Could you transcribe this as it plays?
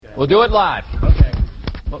We'll do it live. Okay.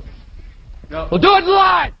 We'll do it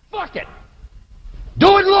live. Fuck it.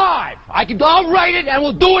 Do it live. I'll write it and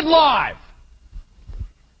we'll do it live.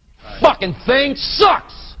 Right. Fucking thing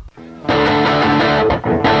sucks. I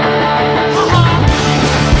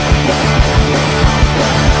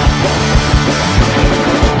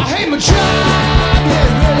hate my job,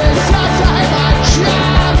 it really sucks. I hate my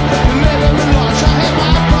job, living with lunch. I hate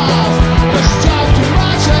my boss, but she talks too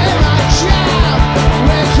much. I hate my job,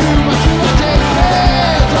 way too much. I take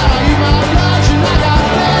pills, I eat my lunch and I got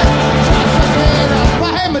bills. Just a bit up. I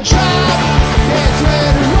hate my job, it's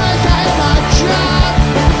really worse. I hate my job,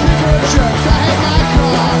 people are jerks. I hate my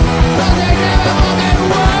car, cause they never fucking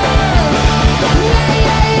work.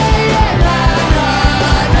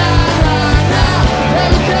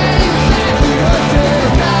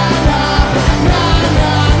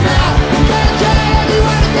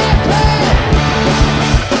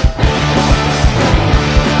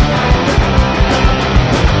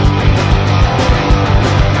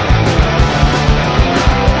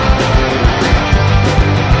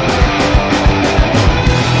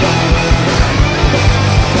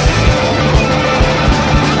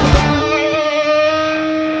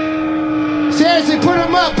 Seriously, put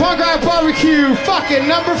him up. Punk Rock Barbecue, fucking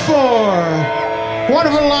number 4.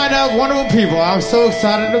 Wonderful lineup, wonderful people. I'm so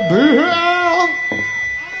excited to be here.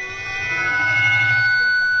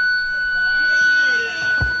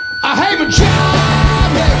 I hate my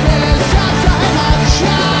job, it really sucks. I hate my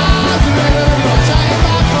job, it really sucks. I hate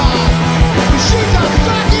my boss, but she's a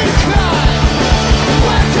fucking cunt.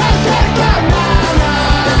 One time, take a na na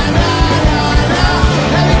na na na.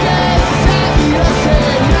 Every day is happy, I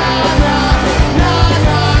say na na na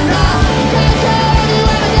na na. Can't tell you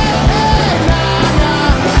when I get paid. Na na na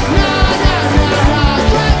na na na.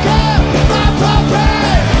 Drink up my puppy.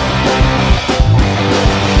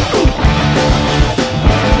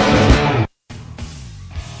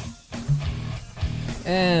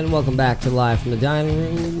 And welcome back to Live from the Dining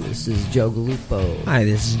Room. This is Joe Gallupo. Hi,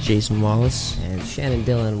 this is Jason Wallace. And Shannon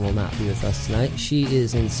Dillon will not be with us tonight. She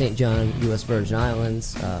is in St. John, U.S. Virgin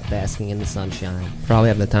Islands, basking in the sunshine. Probably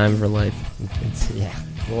have the time of her life. Yeah,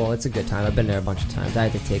 well, it's a good time. I've been there a bunch of times. I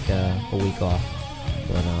had to take a week off.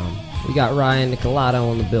 But we got Ryan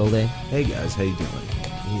Nicolato in the building. Hey guys, how you doing?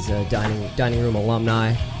 He's a dining room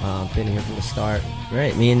alumni. Been here from the start.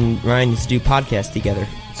 Right, me and Ryan used to do podcasts together.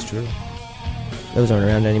 It's true. Those aren't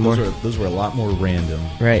around anymore. Those were a lot more random.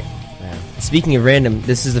 Right. Yeah. Speaking of random,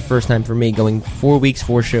 this is the first time for me going 4 weeks,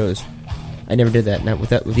 4 shows. I never did that, not with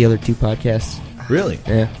the other 2 podcasts. Really?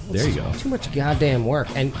 Yeah. There you go. Too much goddamn work.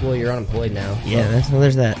 And, well, you're unemployed now. Yeah, well,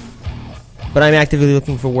 there's that. But I'm actively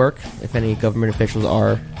looking for work, if any government officials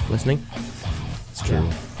are listening. It's true.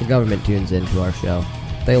 Yeah. The government tunes into our show.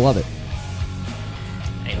 They love it.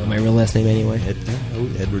 I know my real last name anyway.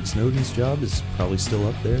 Edward Snowden's job is probably still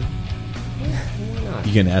up there. Why not?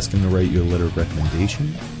 You can ask him to write you a letter of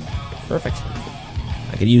recommendation. Perfect.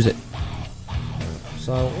 I could use it.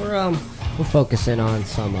 So we're focusing on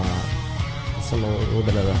some a little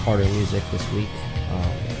bit of the harder music this week.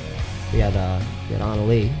 We had Anna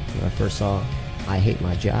Lee, when I first saw I Hate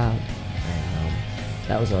My Job, and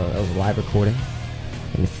that was a live recording.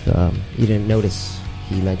 And if you didn't notice,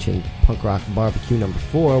 he mentioned Punk Rock Barbecue number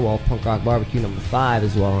 4. Well, Punk Rock Barbecue number 5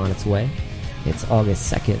 is well on its way. It's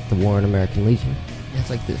August 2nd, the Warren American Legion.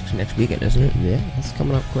 It's like this next weekend, isn't it? Yeah, it's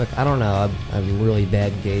coming up quick. I don't know. I'm really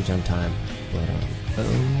bad gauge on time, but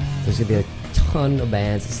there's gonna be a ton of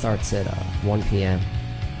bands. It starts at 1 p.m.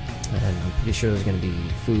 and I'm pretty sure there's gonna be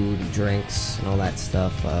food and drinks and all that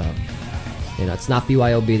stuff. It's not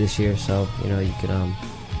BYOB this year, so you can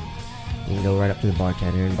go right up to the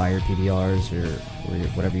bartender and buy your PBRs or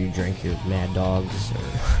whatever you drink, your Mad Dogs or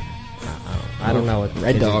I don't know what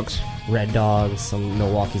Red Dogs. Red Dogs, some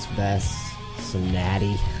Milwaukee's Best, some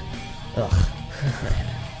Natty. Ugh.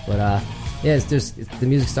 But the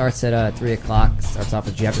music starts at 3 o'clock. Starts off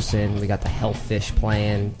with Jefferson. We got the Hellfish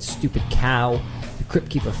playing, Stupid Cow, the Crypt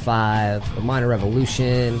Keeper 5, the Minor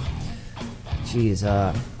Revolution. Jeez,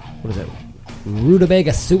 what is it?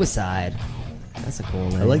 Rutabaga Suicide. That's a cool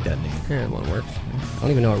name. I like that name. Yeah, one works. I don't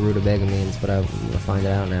even know what Rutabaga means, but I'm gonna find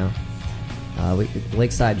it out now.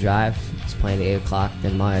 Lakeside Drive is playing at 8 o'clock.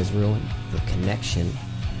 Then Maya's Ruin, The Connection,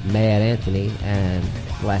 Mad Anthony, and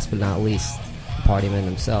last but not least, the Partymen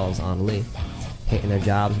themselves, On Lee, hating their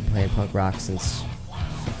jobs and playing punk rock since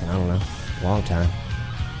I don't know, a long time.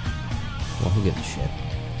 Well, who gives a shit?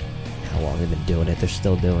 How long they've been doing it? They're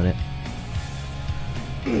still doing it.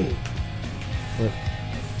 But,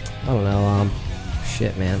 I don't know.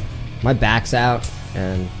 Shit, man. My back's out,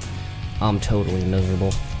 and I'm totally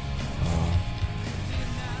miserable.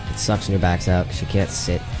 It sucks when your back's out because you can't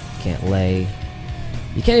sit can't lay.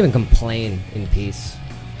 You can't even complain in peace.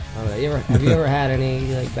 I don't know, have you ever had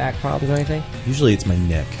any like back problems or anything? Usually it's my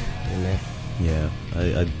neck. Your neck? Yeah,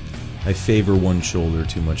 I favor one shoulder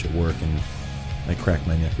too much at work, and I crack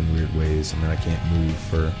my neck in weird ways, and then I can't move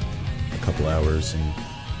for a couple hours, and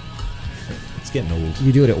it's getting old.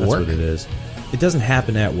 You do it at That's work? what it is. It doesn't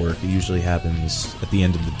happen at work. It usually happens at the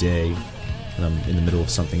end of the day, and I'm in the middle of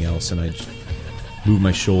something else, and I just move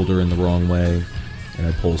my shoulder in the wrong way, and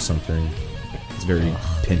I pull something. It's very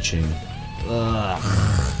pinching. Ugh.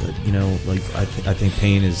 But, you know, like, I think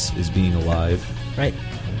pain is being alive. Right.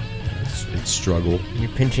 It's struggle. You're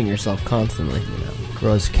pinching yourself constantly. You know,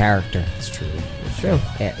 grows character. It's true. It's true.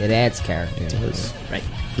 It adds character. It does. Right.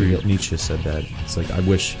 Nietzsche said that. It's like, I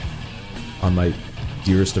wish on my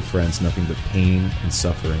dearest of friends nothing but pain and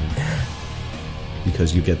suffering,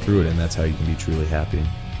 because you get through it, and that's how you can be truly happy.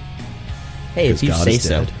 Hey, if Because you God say is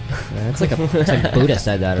so. dead. It's like Buddha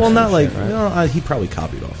said that. Or Well, some not like shit, right? no. He probably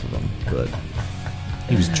copied off of him, but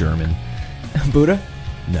he was German. Buddha?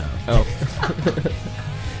 No. Oh.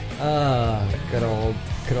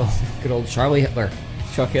 Good old Charlie Hitler.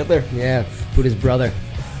 Chuck Hitler? Yeah, Buddha's brother.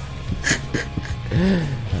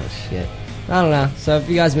 Oh shit. I don't know. So if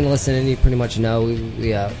you guys been listening, you pretty much know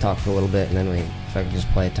we talked for a little bit, and then we fucking just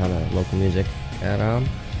play a ton of local music and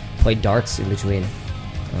play darts in between.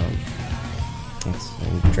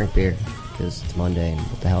 And drink beer because it's Monday, and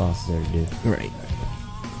what the hell else is there to do? Right.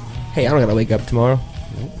 Hey, I don't gotta wake up tomorrow.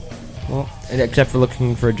 Nope. Well, Except for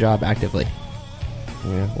looking for a job actively.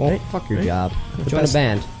 yeah. Well, Right. fuck your Right. job. The Join a best-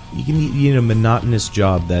 band. You can need a monotonous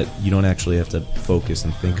job that you don't actually have to focus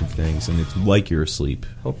and think of things, and it's like you're asleep.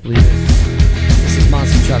 Hopefully. This is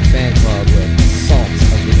Monster Truck Fan Club with Salt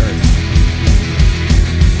of the Earth.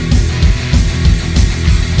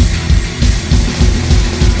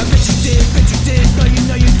 I bet you did, no you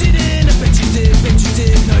know you didn't. I bet you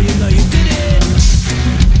did, no you know you didn't.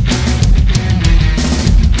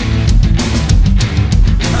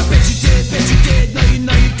 I bet you did, no you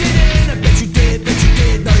know you didn't. I bet you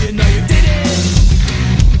did, no you know you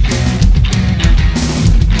didn't.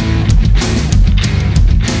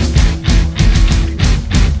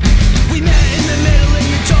 We met in the middle and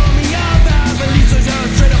you told me all about beliefs are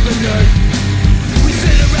straight up the nerd. We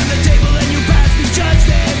sit around the table and you pass me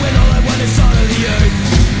judgment when all I want is salt of the earth.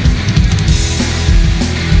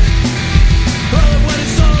 All I want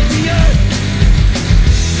is salt of the earth.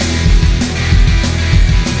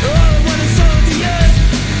 All I want is salt of the earth.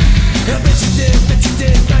 I bet you did,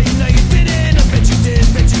 no you know you didn't. I bet you did,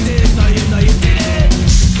 no you know you didn't.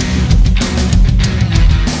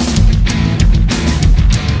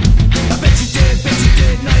 I bet you did,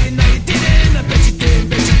 no you know you didn't. I bet you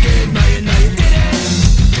did, no you know you didn't.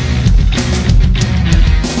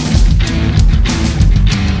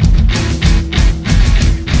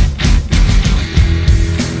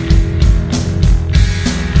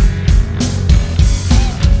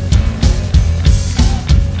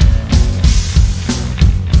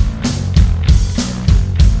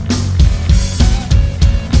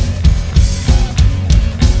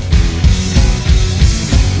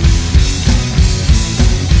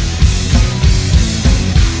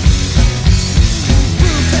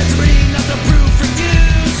 Proof that's reading, not the proof for you.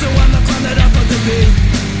 So I'm not climbing up on the beat.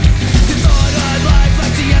 You thought I'd like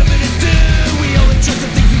the evidence too. We only trust the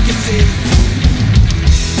things we can see.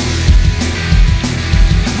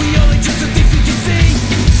 We only trust the things we can see.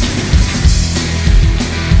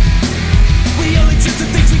 We only trust the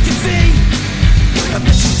things we can see. I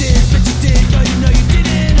bet you did, no you know you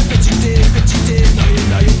didn't. I bet you did, no you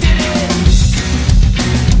know you didn't.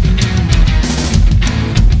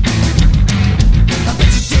 I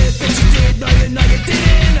bet you did, no you know you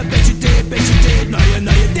didn't. I bet you did, no you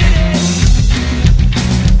know you didn't.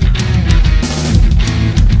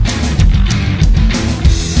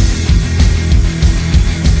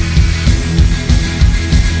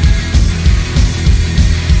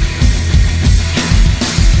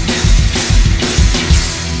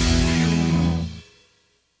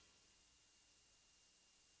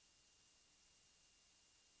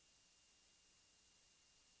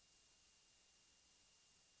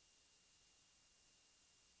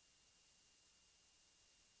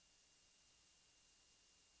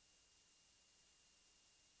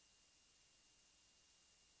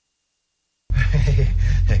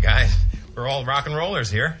 Hey guys, we're all rock and rollers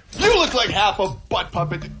here. You look like half a butt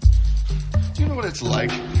puppet. Do you know what it's like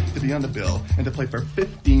to be on the bill and to play for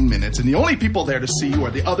 15 minutes and the only people there to see you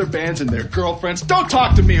are the other bands and their girlfriends? Don't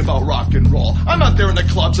talk to me about rock and roll. I'm out there in the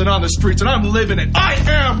clubs and on the streets and I'm living it. I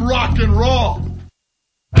am rock and roll.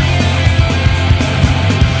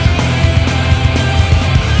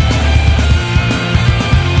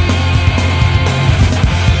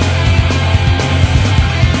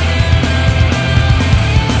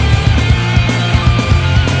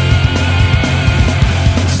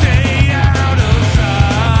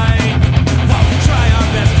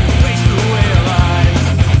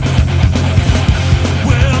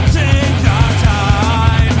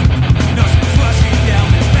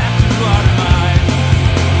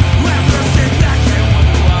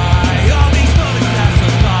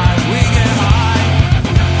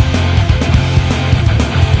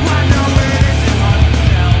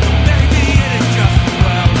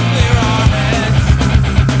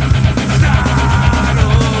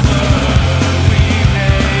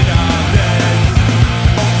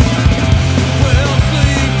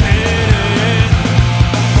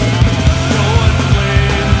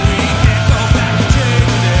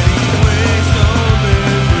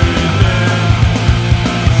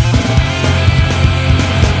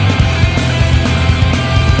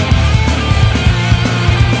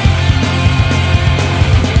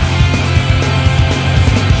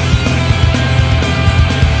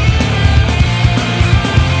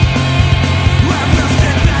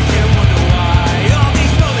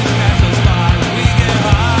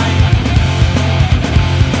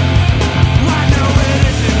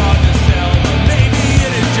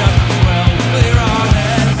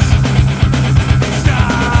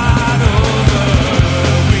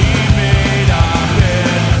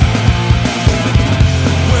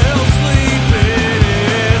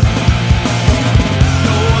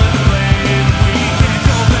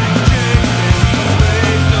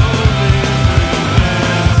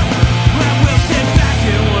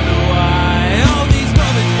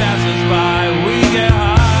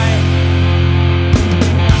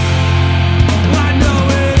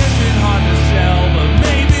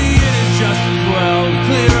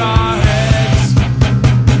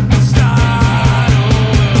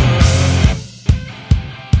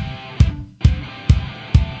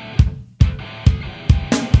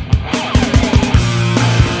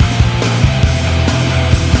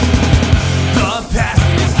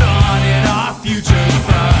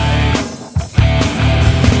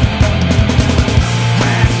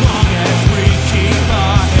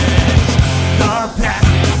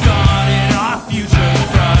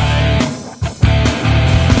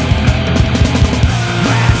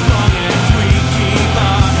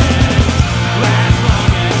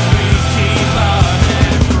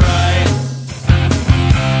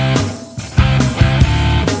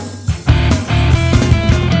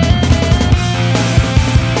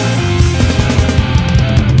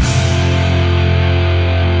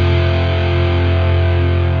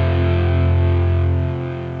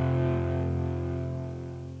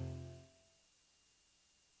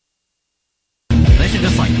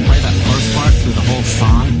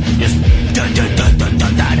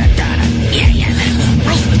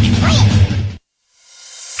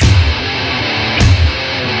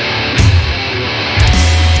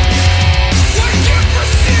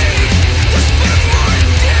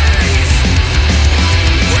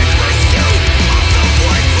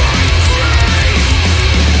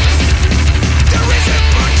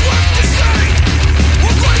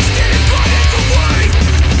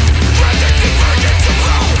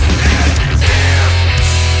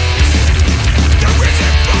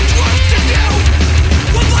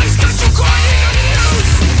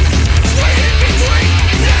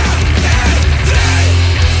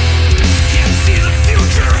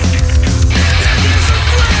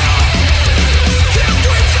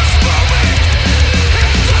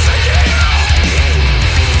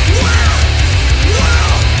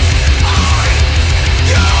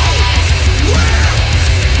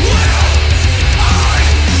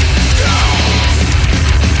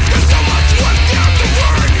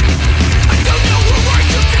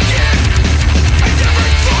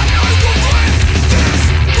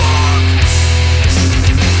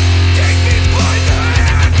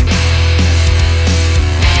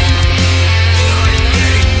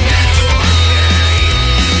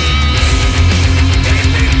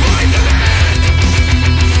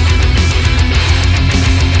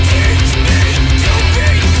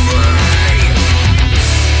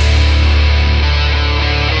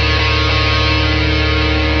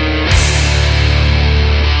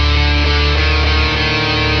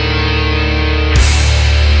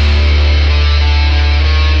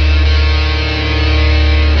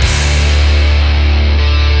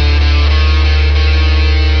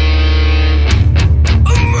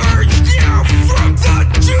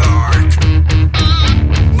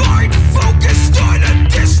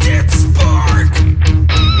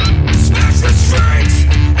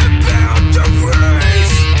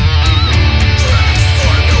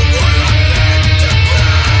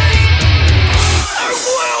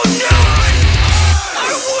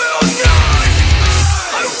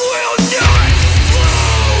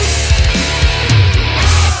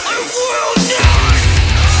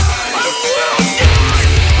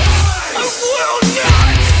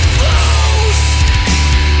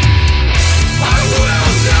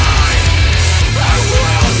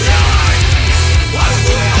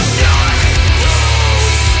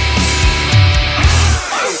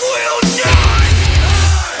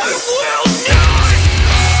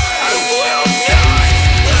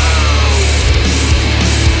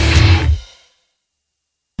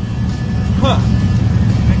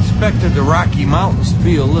 mountains to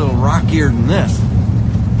be a little rockier than this.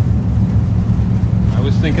 I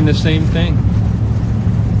was thinking the same thing.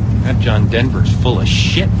 That John Denver's full of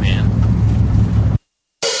shit, man.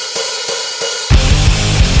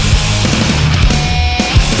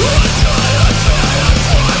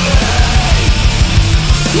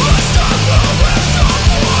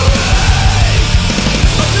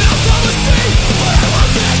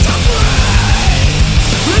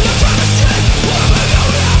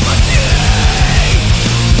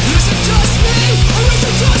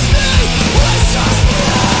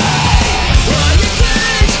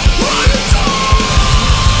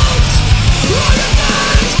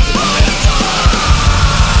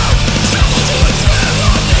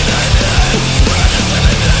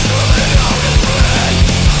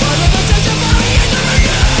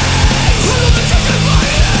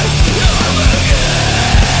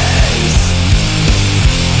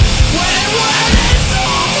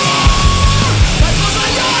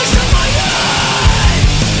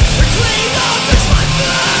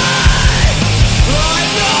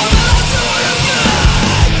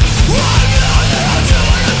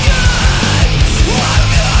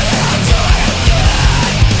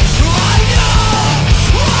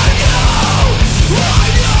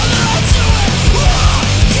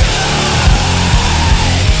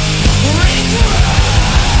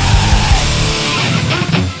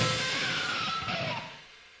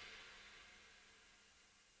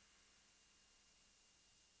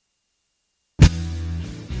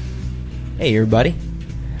 Hey everybody.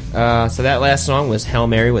 So that last song was Hail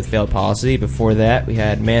Mary with Failed Policy. Before that we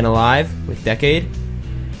had Man Alive with Decade.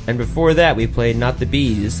 And before that we played Not the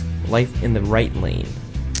Bees, Life in the Right Lane.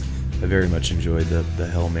 I very much enjoyed the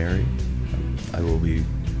Hail Mary. I will be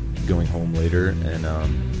going home later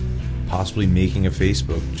and possibly making a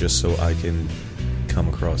Facebook just so I can come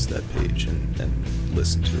across that page and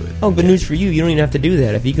listen to it. Oh, good news for you. You don't even have to do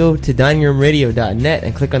that. If you go to diningroomradio.net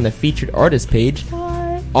and click on the featured artist page,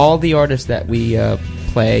 all the artists that we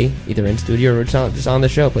play, either in studio or just on the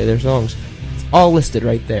show, play their songs. It's all listed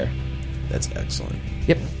right there. That's excellent.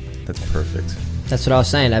 Yep. That's perfect. That's what I was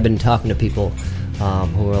saying. I've been talking to people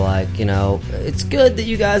who are like, you know, it's good that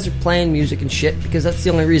you guys are playing music and shit because that's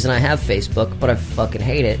the only reason I have Facebook, but I fucking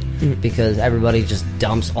hate it because everybody just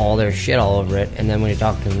dumps all their shit all over it, and then when you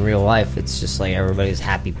talk to them in real life, it's just like everybody's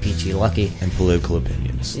happy, peachy, lucky. And political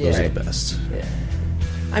opinions. Those are the best. Yeah.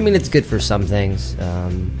 I mean, it's good for some things.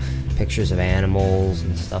 Pictures of animals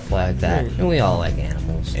and stuff like that. And we all like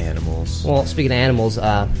animals. Animals. Well, speaking of animals,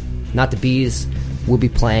 Not the Bees will be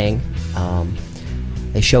playing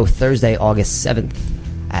a show Thursday, August 7th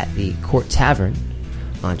at the Court Tavern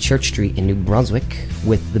on Church Street in New Brunswick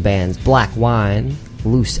with the bands Black Wine,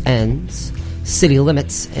 Loose Ends, City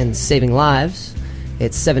Limits, and Saving Lives.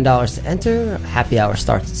 It's $7 to enter. Happy hour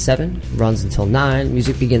starts at 7, runs until 9.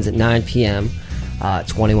 Music begins at 9 p.m.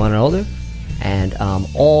 21 and older. And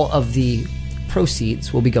all of the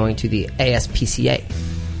proceeds will be going to the ASPCA.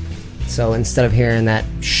 So instead of hearing that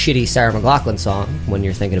shitty Sarah McLachlan song when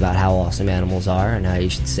you're thinking about how awesome animals are and how you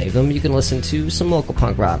should save them, you can listen to some local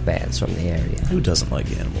punk rock bands from the area. Who doesn't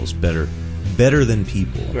like animals? Better than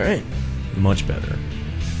people. Right. Much better.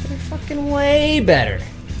 They're fucking way better.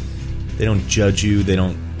 They don't judge you. They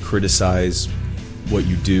don't criticize what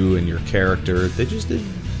you do and your character. They just...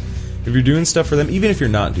 If you're doing stuff for them, even if you're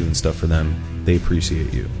not doing stuff for them, they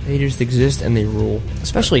appreciate you. They just exist and they rule.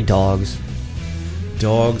 Especially dogs.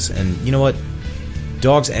 Dogs, and you know what?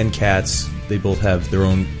 Dogs and cats, they both have their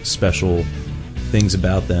own special things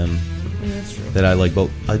about them that I like both.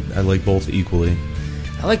 I like both equally.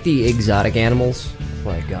 I like the exotic animals,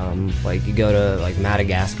 like you go to like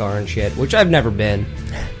Madagascar and shit, which I've never been,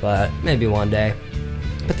 but maybe one day.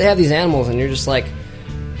 But they have these animals, and you're just like,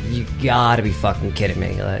 you gotta be fucking kidding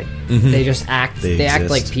me! Like they just act, they act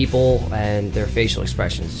like people, and their facial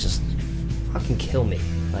expressions just fucking kill me.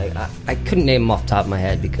 Like I couldn't name them off the top of my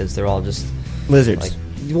head because they're all just lizards. Like,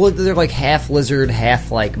 well, they're like half lizard, half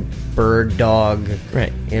like bird, dog,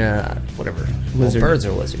 right? Yeah, whatever. Lizard. Well, birds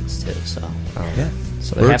are lizards too, so yeah.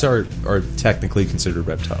 So birds are technically considered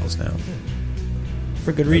reptiles now.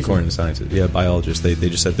 For good reason. According to scientists. Yeah, biologists, they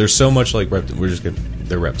just said, they're so much like reptiles, we're just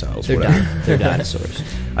they're reptiles, they're whatever. They're dinosaurs.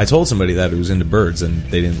 I told somebody that who was into birds, and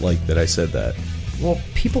they didn't like that I said that. Well,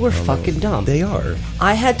 people are fucking dumb. They are.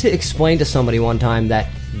 I had to explain to somebody one time that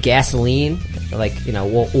gasoline, like, you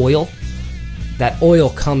know, oil, that oil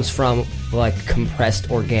comes from, like, compressed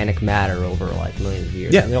organic matter over, like, millions of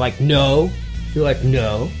years. Yeah. And they're like, no. You're like,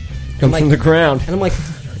 no. Comes from the ground. And I'm like,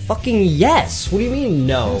 fucking yes. What do you mean,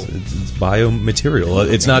 no? It's biomaterial.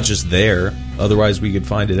 It's not just there. Otherwise, we could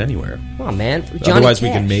find it anywhere. Come on, man. Otherwise, we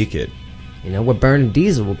can make it. You know, we're burning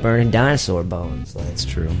diesel, we're burning dinosaur bones. Like, That's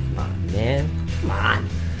true. come on, man. Come on.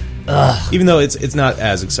 Even though it's not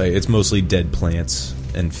as exciting, it's mostly dead plants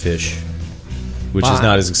and fish, which is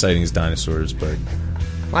not as exciting as dinosaurs. But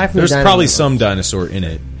Live from there's the Dining probably Room. some dinosaur in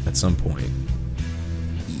it at some point.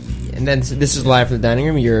 And then this is Live from the Dining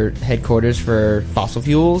Room, your headquarters for fossil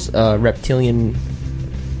fuels, reptiles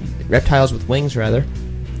with wings, rather,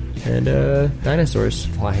 and dinosaurs.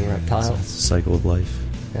 Flying reptiles. It's a cycle of life.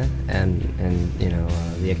 Yeah. And you know,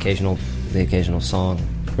 the occasional song.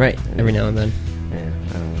 Right, every now and then. Yeah,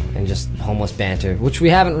 I don't know. And just homeless banter, which we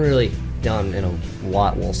haven't really done in a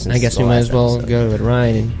while. Well, since I guess the we might last as well episode. go to it.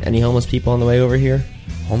 Ryan, and any homeless people on the way over here?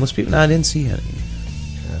 Homeless people? No, I didn't see any.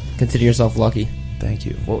 Consider yourself lucky. Thank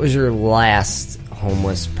you. What was your last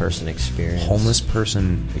homeless person experience? Homeless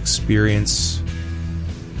person experience,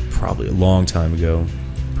 probably a long time ago,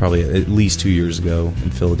 probably at least 2 years ago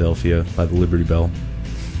in Philadelphia by the Liberty Bell.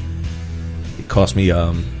 It cost me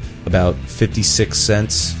about 56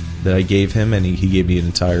 cents that I gave him, and he gave me an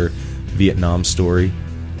entire Vietnam story.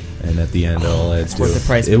 And at the end, all I had to do, worth the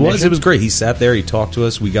price of it was admission? great. He sat there, he talked to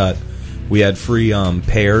us. We had free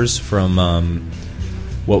pears from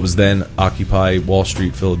what was then Occupy Wall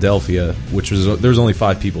Street, Philadelphia, which was there was only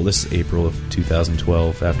 5 people. This is April of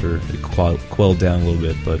 2012, after it quelled down a little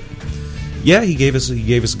bit. But yeah, he gave us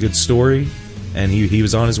a good story, and he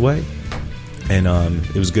was on his way, and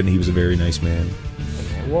it was good. And he was a very nice man.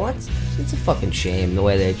 Well, it's a fucking shame the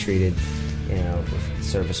way they treated, you know,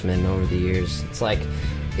 servicemen over the years. It's like,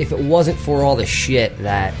 if it wasn't for all the shit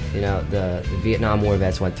that, you know, the Vietnam War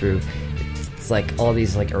vets went through, it's like all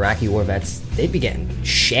these like Iraqi war vets, they'd be getting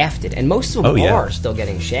shafted, and most of them are still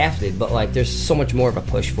getting shafted. But like, there's so much more of a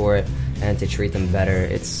push for it, and to treat them better.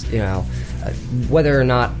 It's, you know, whether or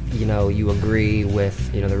not, you know, you agree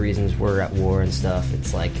with, you know, the reasons we're at war and stuff.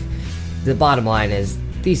 It's like, the bottom line is,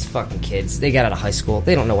 these fucking kids, they got out of high school,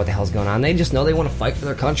 they don't know what the hell's going on. They just know they want to fight for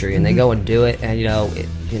their country, and they go and do it. And you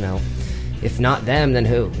know, if not them, then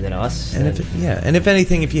who? Then us. And if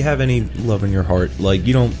anything, if you have any love in your heart, like,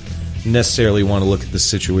 you don't necessarily want to look at the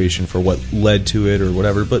situation for what led to it or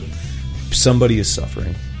whatever, but somebody is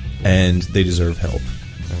suffering, and they deserve help.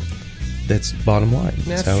 That's bottom line.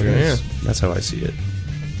 That's how it is. Yeah. That's how I see it.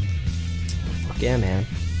 Fuck yeah, man.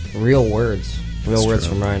 Real words. Real words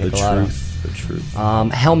from Ryan The Nicolado. truth. The truth.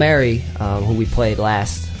 Hail Mary, who we played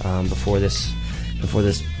last, before this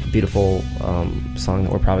beautiful song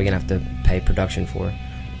that we're probably gonna have to pay production for.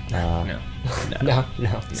 No.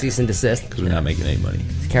 Cease and desist. Because we're not making any money.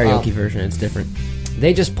 It's a karaoke version. It's different.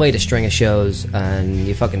 They just played a string of shows, and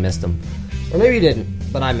you fucking missed them, or maybe you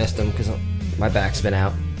didn't, but I missed them because my back's been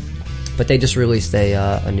out. But they just released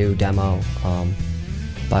a new demo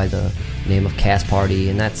by the name of Cast Party,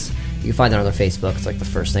 and you can find that on their Facebook. It's like the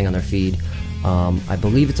first thing on their feed. I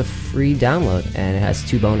believe it's a free download, and it has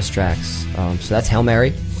 2 bonus tracks. So that's Hail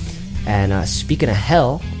Mary. And speaking of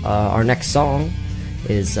hell, our next song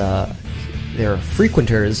is they're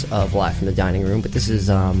frequenters of Live from the Dining Room, but this is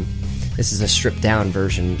a stripped down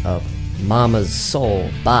version of Mama's Soul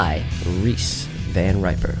by Reese Van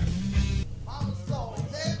Riper.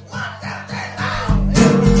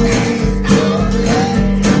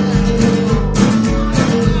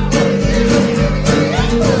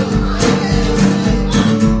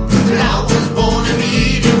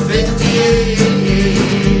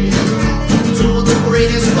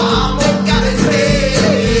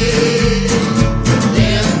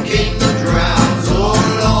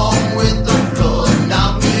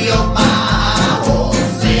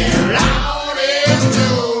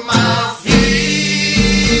 To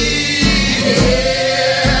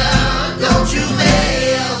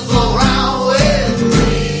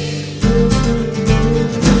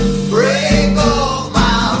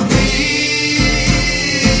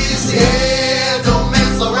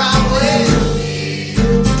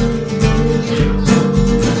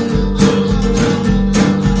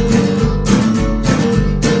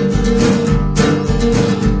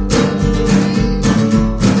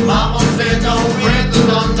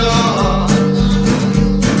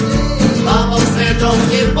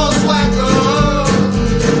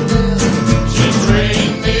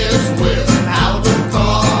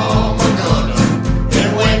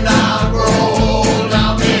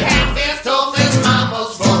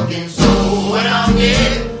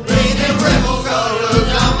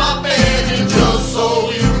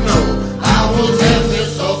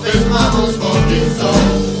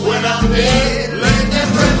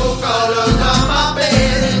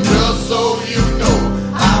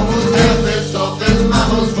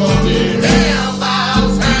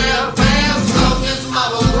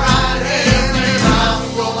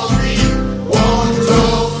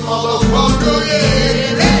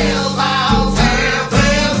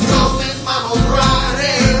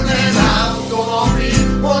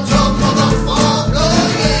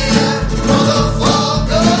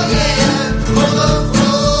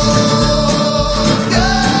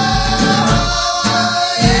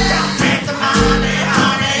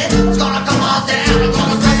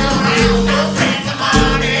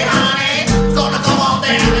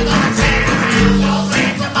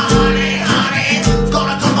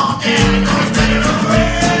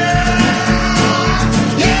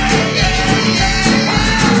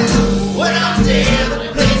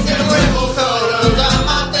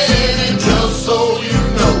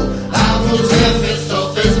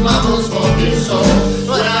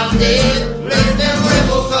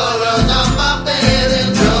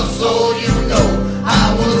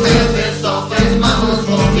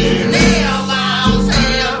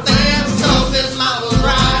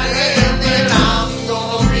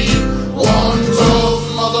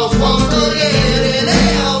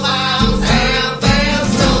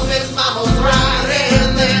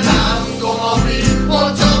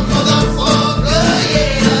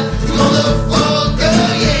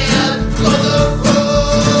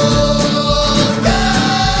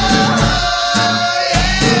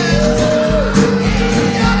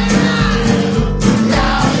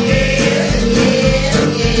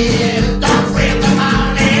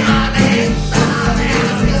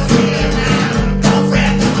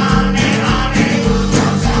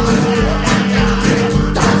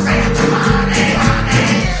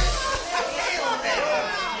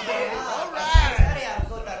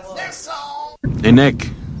Hey, Nick.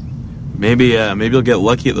 Maybe you'll get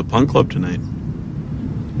lucky at the punk club tonight.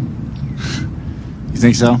 You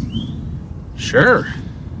think so? Sure.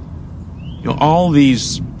 You know, all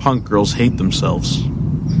these punk girls hate themselves.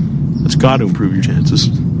 That's got to improve your chances.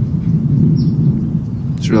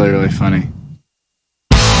 It's really, really funny.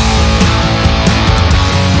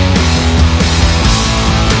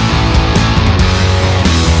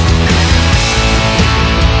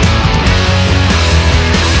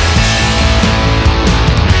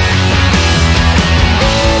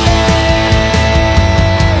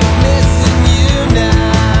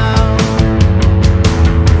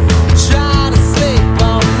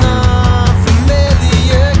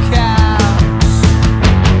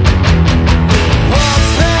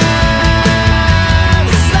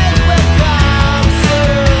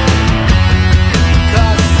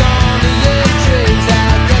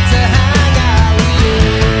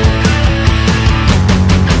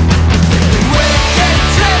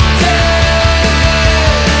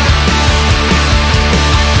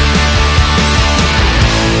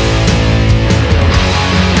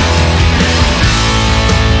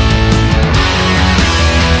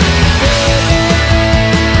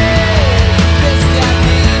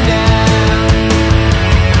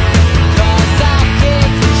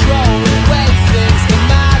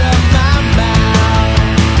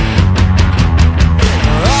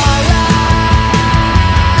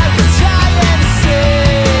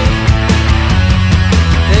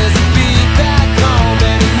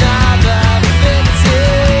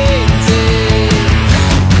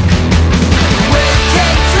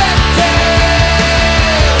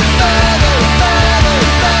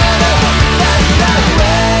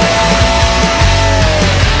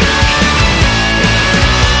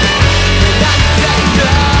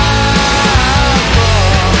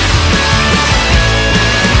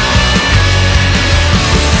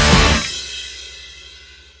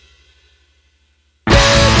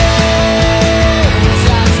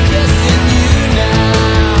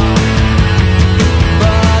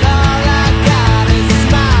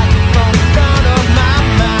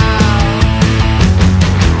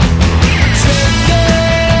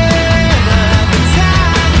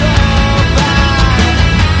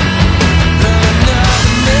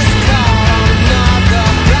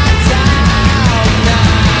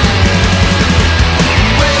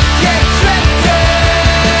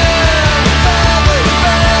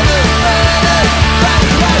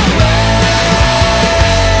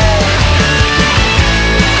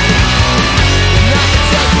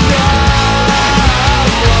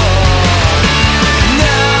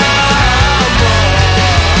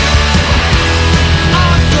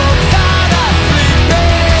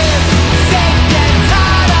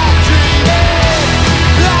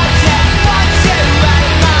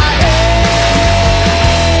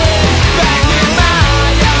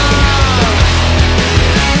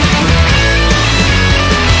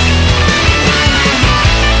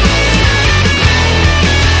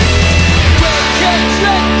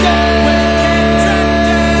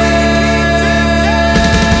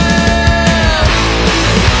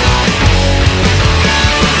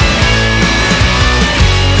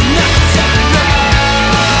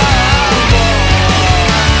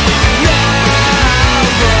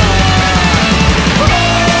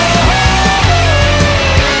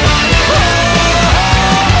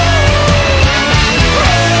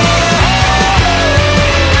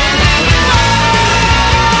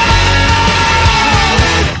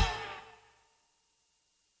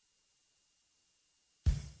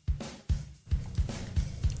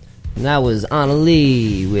 And that was Anna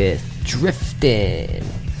Lee with Driftin'.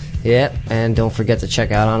 Yep, and don't forget to check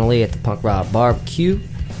out Anna Lee at the Punk Rock Barbecue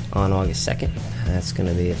on August 2nd. That's going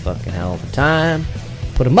to be a fucking hell of a time.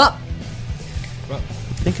 Put them up! I'm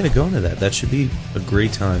thinking of going to that. That should be a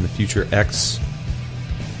great time. The future ex-Mrs.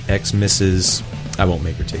 I won't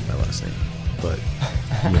make her take my last name, but,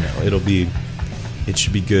 you know, it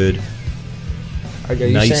should be good. Are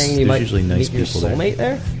you saying you might usually nice meet your people soulmate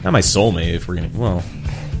there? Not my soulmate, if we're going to, well...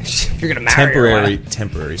 If you're going to marry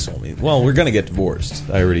temporary soulmate. Well, we're going to get divorced.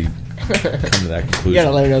 I already come to that conclusion. You got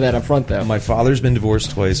to let her know that up front, though. My father's been divorced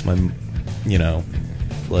twice. You know,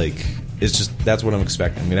 like, it's just, that's what I'm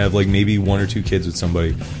expecting. I'm going to have, like, maybe 1 or 2 kids with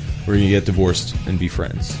somebody. We're going to get divorced and be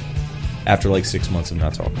friends. After, like, 6 months of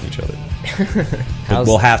not talking to each other. But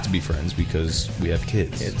we'll have to be friends because we have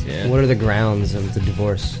kids. Yeah. What are the grounds of the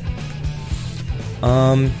divorce?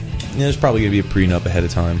 There's probably going to be a prenup ahead of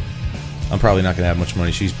time. I'm probably not going to have much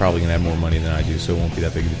money. She's probably going to have more money than I do, so it won't be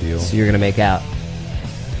that big of a deal. So you're going to make out?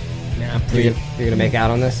 You're going to make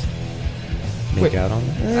out on this? Make out on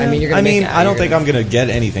that? I mean, you're going to make out. I don't think I'm going to get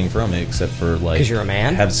anything from it except for, like... Because you're a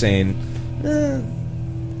man? Have saying...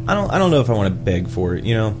 I don't know if I want to beg for it.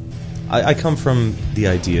 You know, I come from the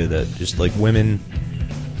idea that just like women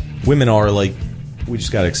are like, we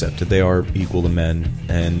just gotta accept it. They are equal to men,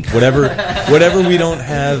 and whatever we don't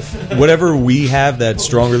have, whatever we have that's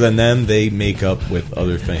stronger than them, they make up with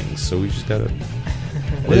other things. So we just gotta.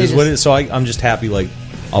 It is what it is. So I'm just happy. Like,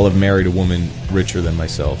 I'll have married a woman richer than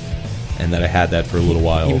myself, and that I had that for a little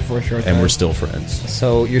while, Even for a short and time. we're still friends.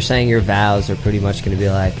 So you're saying your vows are pretty much going to be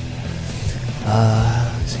like,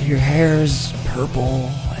 so your hair's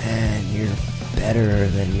purple and you're better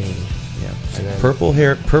than me. Yeah, And then- purple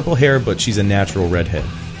hair, but she's a natural redhead.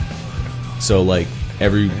 So like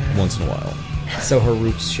every once in a while, So her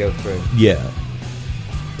roots show through. yeah,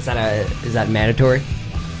 Is that mandatory?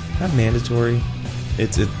 not mandatory.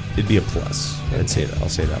 It'd be a plus. I'd say that. I'll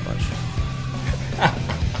say that much.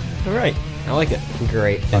 All right, I like it.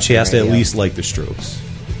 Great. And she fucking has to at radio. least like the Strokes.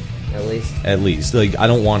 At least. At least, like, I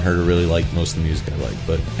don't want her to really like most of the music I like,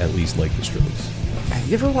 but at least like the Strokes. Have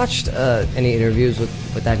you ever watched any interviews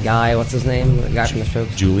with that guy? What's his name? The guy from the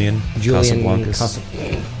Strokes? Julian Casablancas.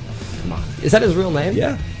 Come on. Is that his real name?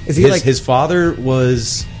 Yeah. Is he his father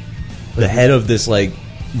was the head of this like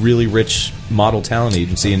really rich model talent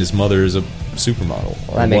agency, and his mother is a supermodel.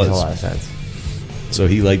 Or That makes was. a lot of sense. So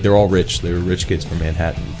he like they're all rich. They were rich kids from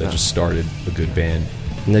Manhattan that just started a good band.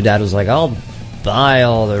 And their dad was like, I'll buy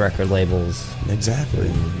all the record labels. Exactly.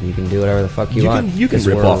 You can do whatever the fuck you want. You can 'Cause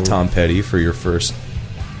rip we're- off Tom Petty for your first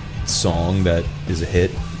song that is a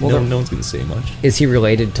hit. Well, no one's going to say much. Is he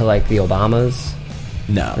related to like the Obamas?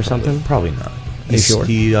 No, Or something? Probably not. Are you sure?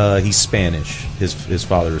 He's Spanish. His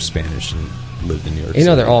father is Spanish and lived in New York. You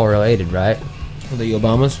know City. they're all related, right? The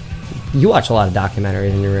Obamas. You watch a lot of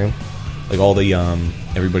documentaries in your room. like all the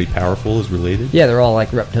Everybody Powerful is related. Yeah, they're all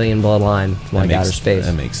like reptilian bloodline from like outer space.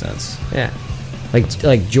 That makes sense. Yeah,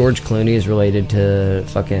 like George Clooney is related to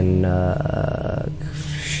fucking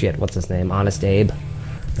shit. What's his name? Honest Abe.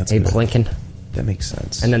 That's Abe good. Lincoln. That makes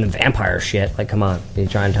sense. And then the vampire shit. Like, come on, you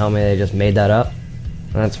trying to tell me they just made that up?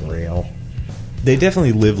 That's real. They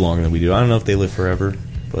definitely live longer than we do. I don't know if they live forever,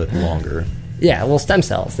 but longer. Yeah, well, stem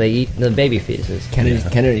cells. They eat the baby fetuses.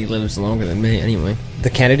 Kennedy lives longer than me, anyway. The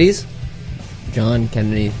Kennedys? John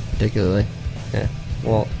Kennedy, particularly. Yeah.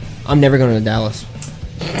 Well, I'm never going to Dallas.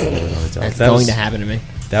 That's going to happen to me.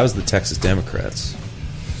 That was the Texas Democrats.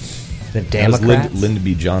 The That was Democrats? Lyndon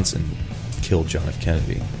B. Johnson killed John F.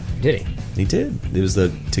 Kennedy. Did he? He did. It was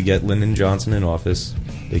to get Lyndon Johnson in office.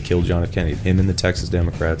 They killed John F. Kennedy. Him and the Texas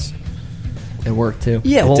Democrats. It worked too.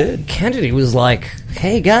 Yeah, It well, did. Kennedy was like,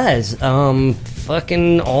 "Hey guys,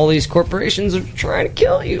 fucking all these corporations are trying to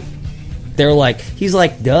kill you." They're like, he's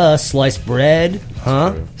like, "Duh, sliced bread,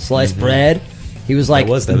 huh? Sliced bread." He was like,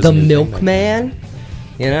 That was "The a new thing milkman,"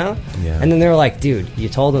 you know. Yeah. And then they're like, "Dude, you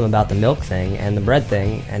told him about the milk thing and the bread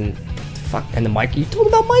thing, and fuck, and the mic. You told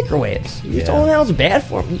him about microwaves. You Yeah. told him how it's bad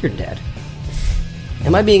for him. You're dead."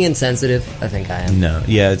 Am I being insensitive? I think I am. No.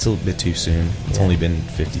 Yeah, it's a little bit too soon. It's Yeah. only been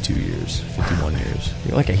 52 years, 51 years.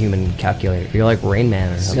 You're like a human calculator. You're like Rain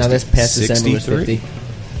Man or something. Now, this past December was 63? 50.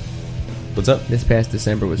 What's up? This past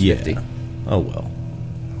December was Yeah. 50. Oh, well.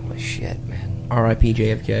 Holy shit, man. R.I.P.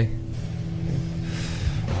 JFK.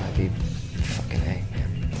 I'd be fucking A,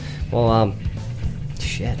 man. Well,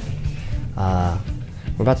 shit. We're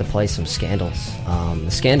about to play some Scandals. The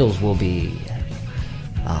Scandals will be,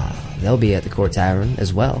 they'll be at the Court Tavern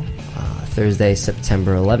as well. Thursday,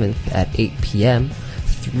 September 11th at 8 p.m.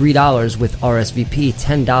 $3 with RSVP,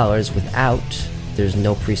 $10 without. There's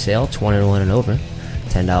no pre-sale, 21 and over.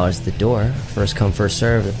 $10 at the door. First come, first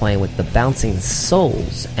serve. They're playing with the Bouncing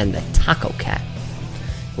Souls and the Taco Cat.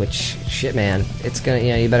 Which, shit, man, it's gonna,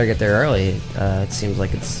 you better get there early. It seems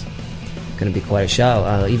like it's gonna be quite a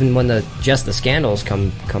show. Even when the Scandals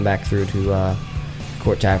come back through to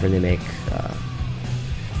Court Tavern, they make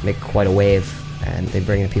quite a wave, and they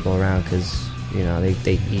bring in people around because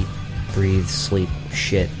they eat, breathe, sleep,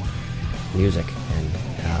 shit, music, and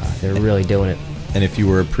they're really doing it. And if you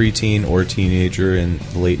were a preteen or teenager in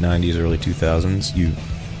the late 90s, early 2000s, you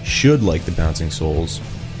should like the Bouncing Souls.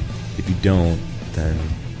 If you don't, then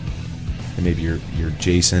maybe you're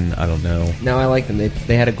Jason. I don't know. No, I like them.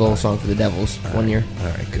 They had a goal song for the Devils one year. All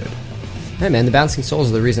right, good. Hey, man, the Bouncing Souls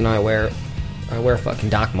are the reason I wear fucking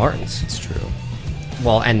Doc Martens. It's true.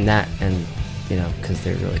 Well, and because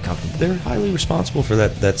they're really comfortable. They're highly responsible for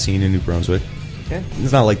that scene in New Brunswick. Okay.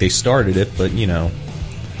 It's not like they started it, but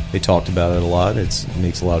they talked about it a lot. It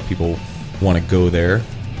makes a lot of people want to go there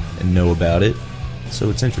and know about it. So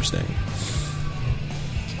it's interesting.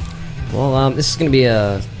 Well, this is going to be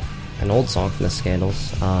an old song from the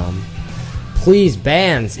Scandals. Please,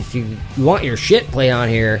 bands, if you want your shit played on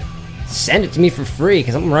here, send it to me for free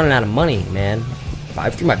because I'm running out of money, man. I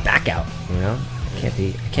threw my back out, you know. I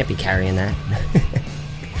can't be carrying that.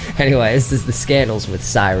 Anyway, this is the Scandals with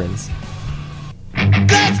Sirens.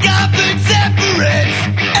 That conflict separates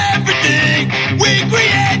everything we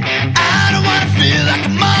create. I don't wanna feel like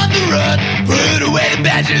I'm on the run. Put away the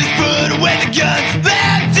badges, put away the guns.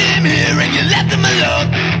 Left him here and you left him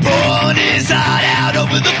alone. Pouring his heart out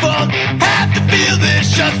over the phone. Have to feel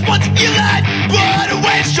this just once in your life. Put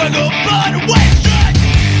away struggle, put away strife.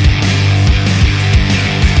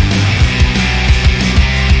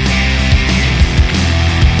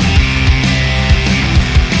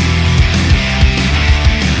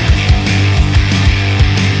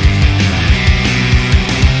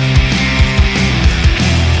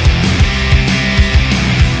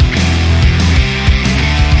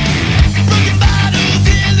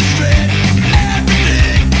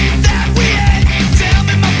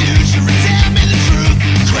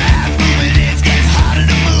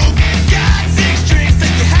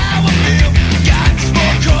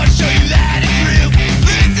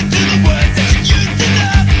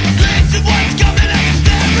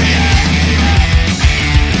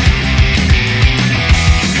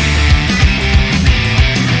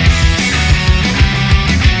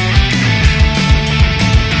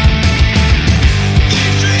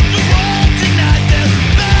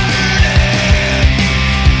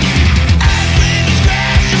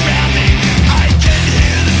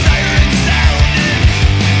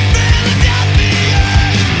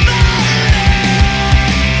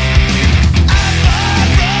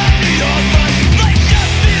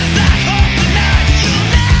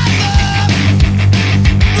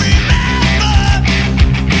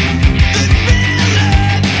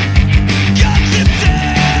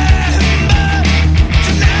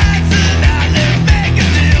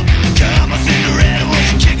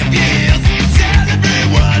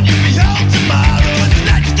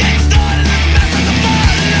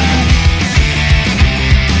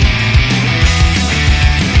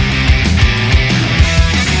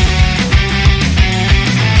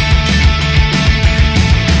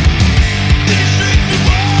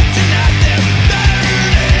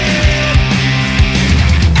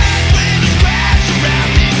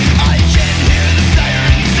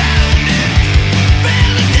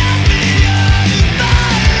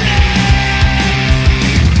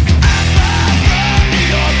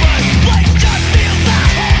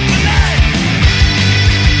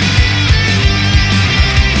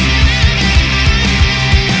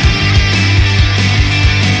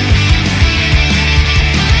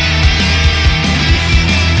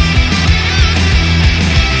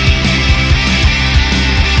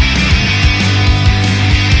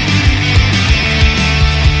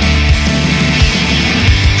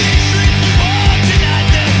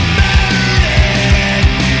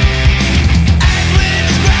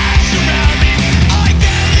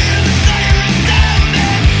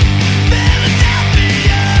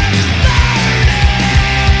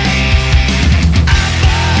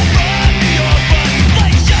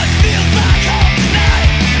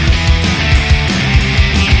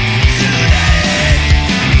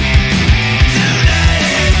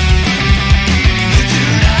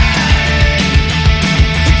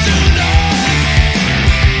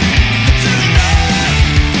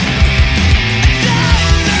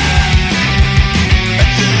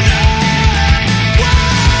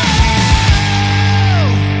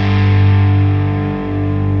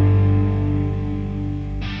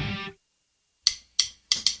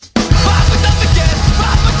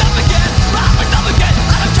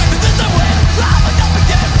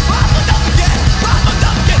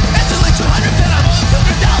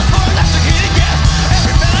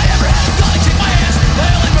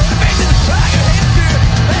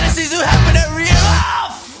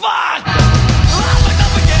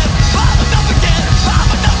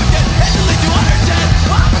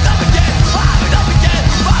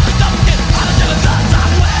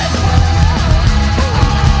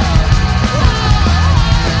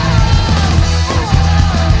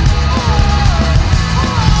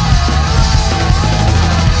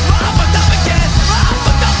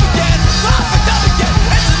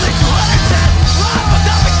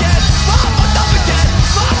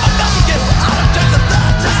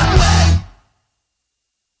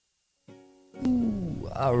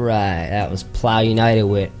 Alright, that was Plow United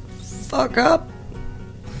with Fuck Up.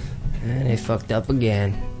 And they fucked up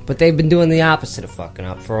again. But they've been doing the opposite of fucking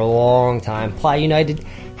up for a long time. Plow United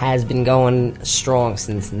has been going strong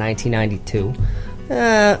since 1992.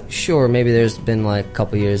 Sure, maybe there's been like a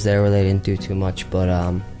couple years there where they didn't do too much, but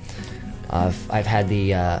I've had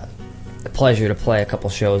the pleasure to play a couple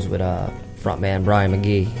shows with frontman Brian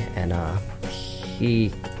McGee, and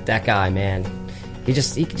that guy, man, he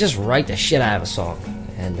could just write the shit out of a song,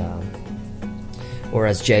 and or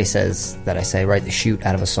as Jay says that I say, write the shoot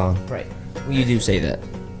out of a song. Right. Well, you do say that.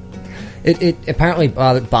 It apparently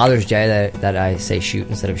bothers Jay that I say shoot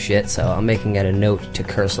instead of shit, so I'm making it a note to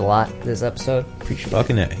curse a lot this episode. Appreciate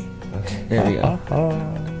fucking A. Okay. There we go.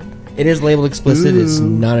 It is labeled explicit. It's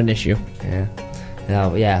not an issue. Yeah.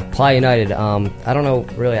 No, yeah. Ply United. I don't know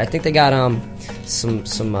really. I think they got some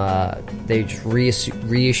they just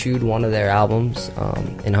reissued one of their albums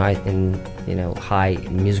in high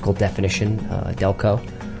musical definition, Delco.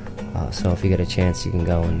 So if you get a chance, you can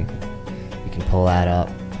go and you can pull that up.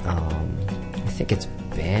 I think it's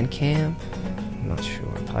Bandcamp. I'm not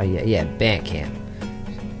sure. Yeah, Bandcamp.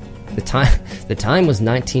 The time was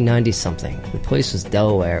 1990 something. The place was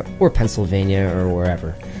Delaware or Pennsylvania or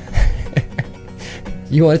wherever.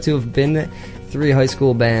 You wanted to have been there? 3 high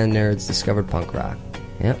school band nerds discovered punk rock.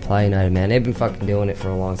 Yeah, Ply United, man. They've been fucking doing it for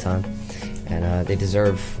a long time, and they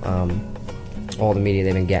deserve all the media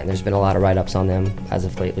they've been getting. There's been a lot of write-ups on them as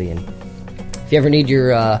of lately, and if you ever need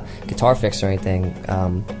your guitar fixed or anything,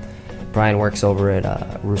 Brian works over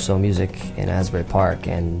at Russo Music in Asbury Park,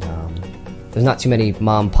 and there's not too many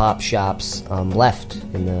mom-pop shops left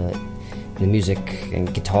in the music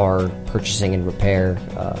and guitar purchasing and repair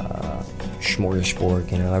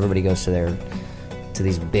smorgasbord. Everybody goes to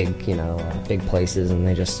these big, big places, and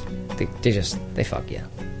they fuck you.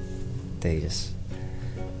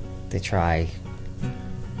 They try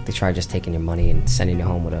just taking your money and sending you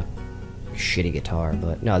home with a shitty guitar.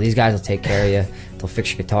 But no, these guys will take care of you. They'll fix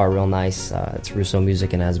your guitar real nice. It's Russo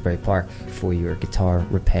Music in Asbury Park for your guitar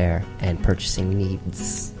repair and purchasing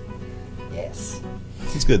needs. Yes.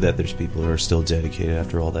 It's good that there's people who are still dedicated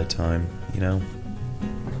after all that time,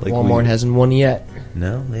 Like Walmart hasn't won yet.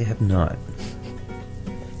 No, they have not.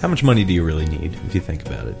 How much money do you really need, if you think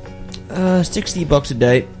about it? $60 a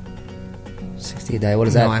day. 60 a day? What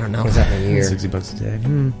is that? No, I don't know. What is that in a year? $60 a day.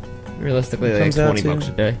 Realistically, like $20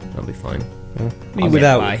 a day. I'll be fine. I mean,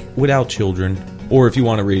 without children, or if you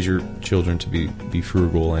want to raise your children to be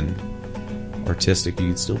frugal and artistic, you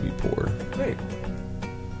could still be poor. Right.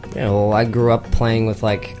 Yeah, well, I grew up playing with,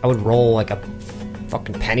 I would roll, a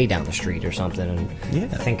fucking penny down the street or something, and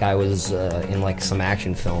I think I was in, some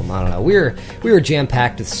action film. I don't know. We were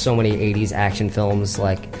jam-packed with so many 80s action films,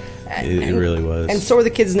 It really was. And so are the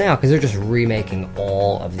kids now, because they're just remaking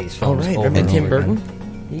all of these films. Oh, right. Over Remember and Tim over Burton? again.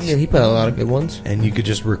 Yeah, he put a lot of good ones. And you could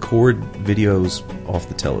just record videos off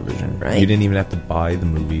the television. Right. You didn't even have to buy the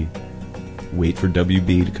movie. Wait for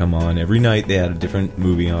WB to come on. Every night they had a different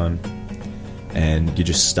movie on. And you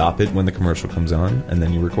just stop it when the commercial comes on, and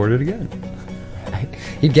then you record it again. Right.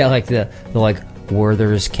 You'd get, the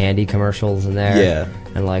Werther's candy commercials in there. Yeah.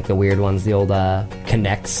 And, the weird ones, the old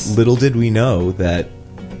Connects. Little did we know that,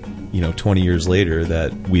 20 years later,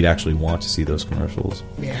 that we'd actually want to see those commercials.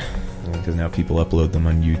 Yeah. Because now people upload them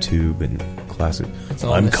on YouTube and classic.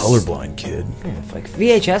 I'm colorblind, kid. Yeah,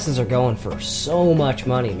 VHSs are going for so much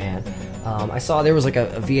money, man. I saw there was a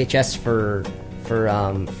VHS for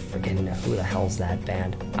freaking who the hell's that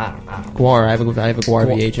band? I don't know. Guar. I have a Guar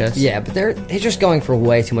VHS. Yeah, but they're just going for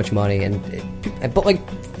way too much money, but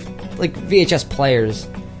VHS players,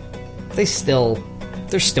 they're still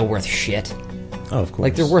worth shit. Oh, of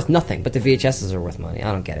course. They're worth nothing, but the VHSs are worth money.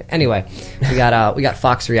 I don't get it. Anyway, we got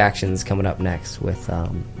Fox Reactions coming up next with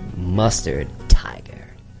Mustard Tiger.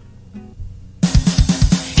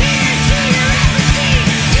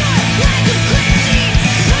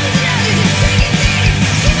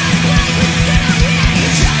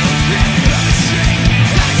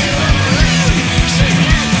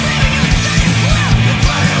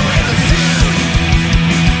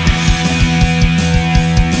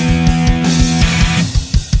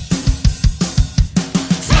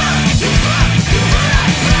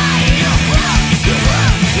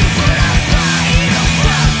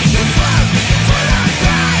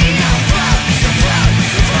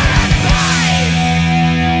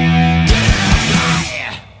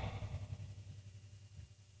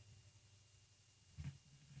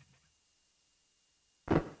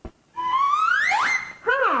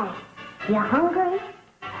 You hungry?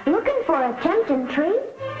 Looking for a tempting treat?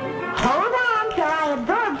 Hold on till I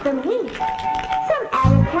absorb some heat. Some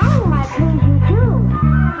added time might please you too.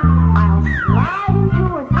 I'll slide into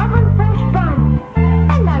an oven-fresh bun,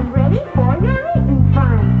 and I'm ready for your eating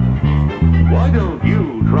fun. Why don't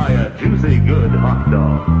you try a juicy good hot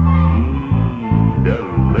dog?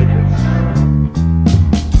 Delicious.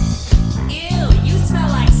 Ew, you smell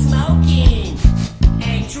like smoking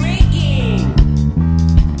and drinking.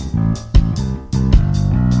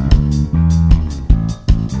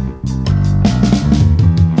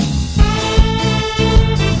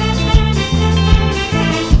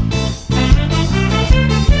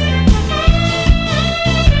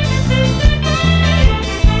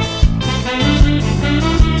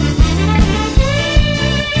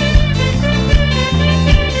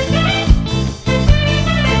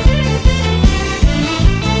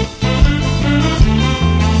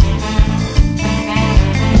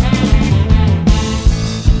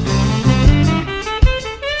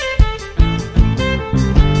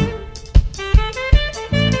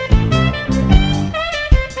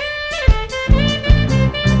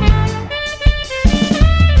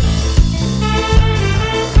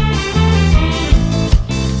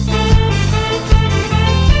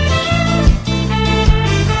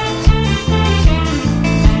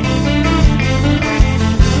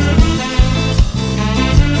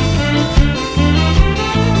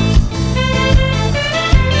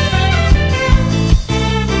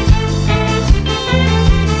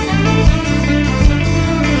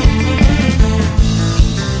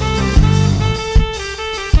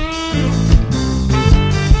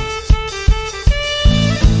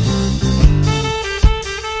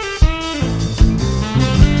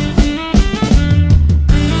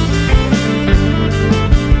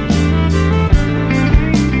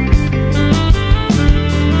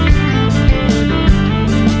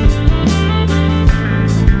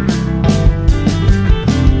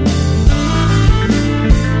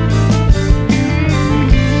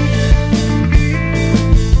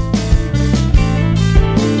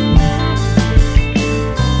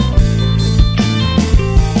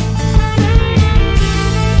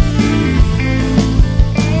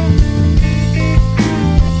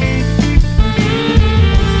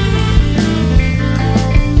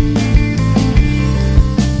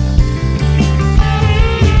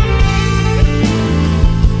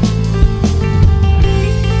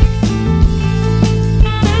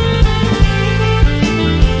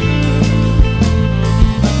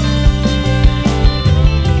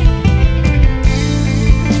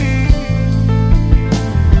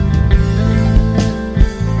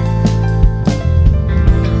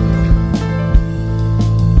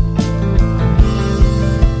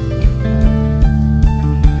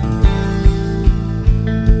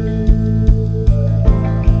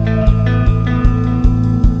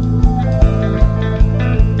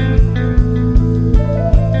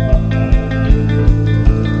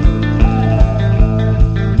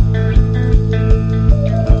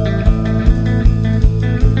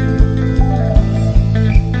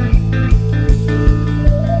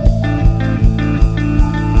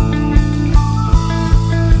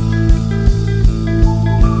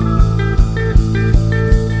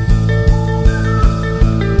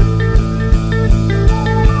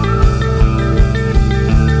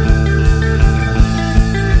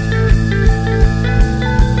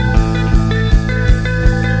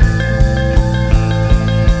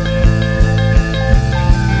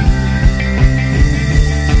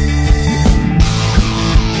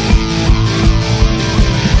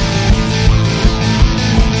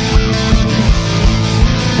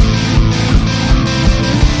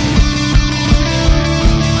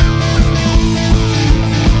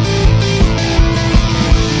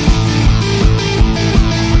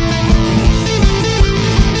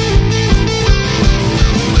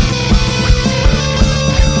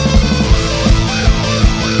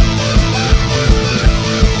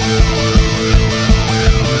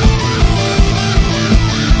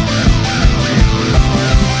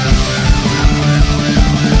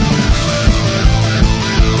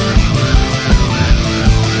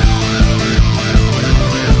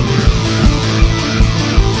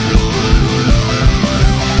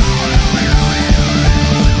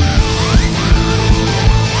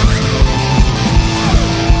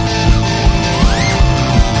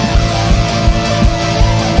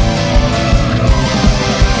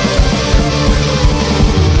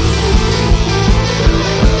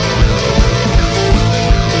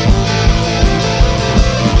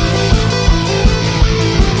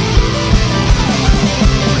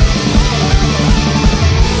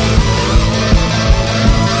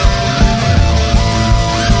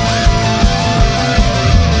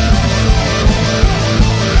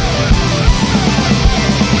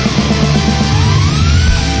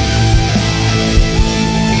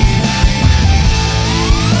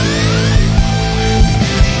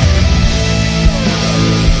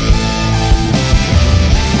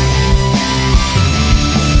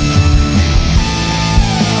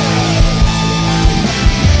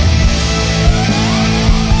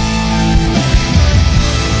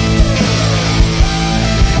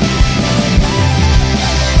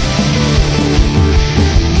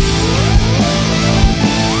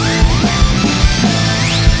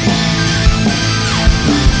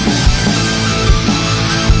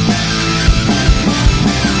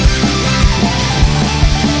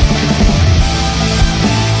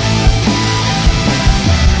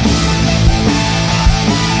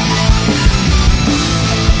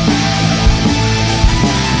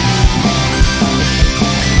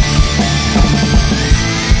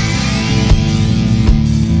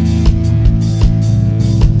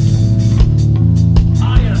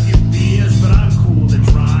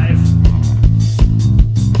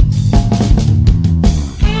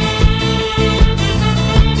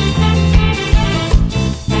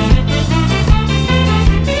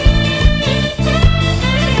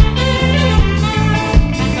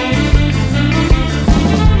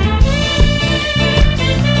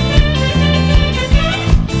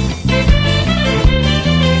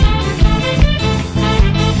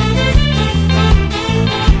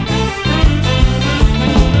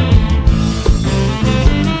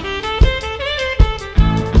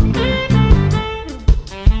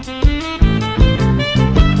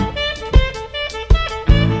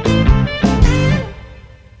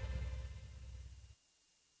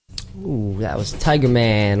 That was Tiger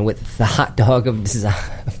Man with the hot dog of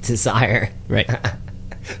desire. Right.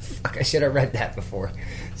 Fuck, I should have read that before,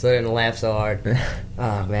 so I didn't laugh so hard.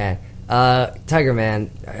 Oh man, Tiger Man,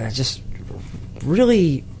 just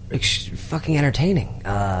really fucking entertaining.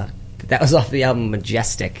 That was off the album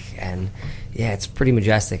Majestic, and yeah, it's pretty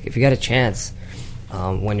majestic. If you got a chance,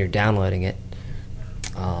 when you're downloading it,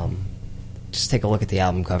 just take a look at the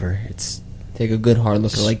album cover. Take a good hard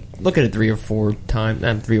look at it 3 or 4 times,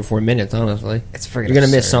 not 3 or 4 minutes. Honestly, it's friggin' you're gonna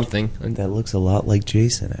miss absurd. something. That looks a lot like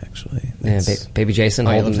Jason, actually. Yeah, baby Jason.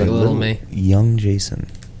 Oh, he holding looks like the a little me. Young Jason.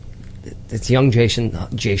 It's young Jason.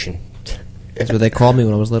 Jason. That's what they called me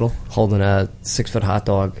when I was little. Holding a 6-foot hot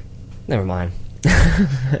dog. Never mind.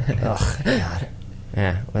 Oh God.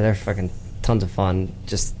 Yeah, well, they're fucking tons of fun.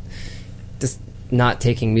 Just not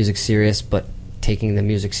taking music serious, but taking the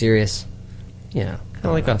music serious. You know, kind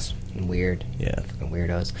of like us. Weird. Yeah. Fucking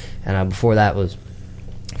weirdos. And before that was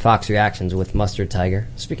Fox Reactions with Mustard Tiger.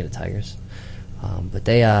 Speaking of tigers, but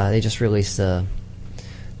they just released a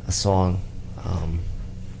song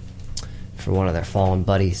for one of their fallen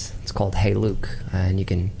buddies. It's called Hey Luke, and you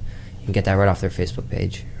can get that right off their Facebook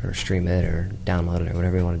page, or stream it, or download it, or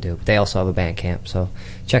whatever you want to do. But they also have a Bandcamp, so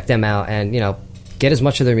check them out, and get as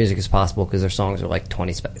much of their music as possible, because their songs are like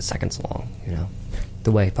 20 seconds long.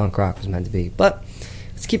 The way punk rock was meant to be. But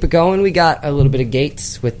let's keep it going. We got a little bit of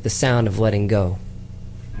Gates with The Sound of Letting Go.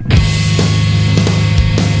 Thank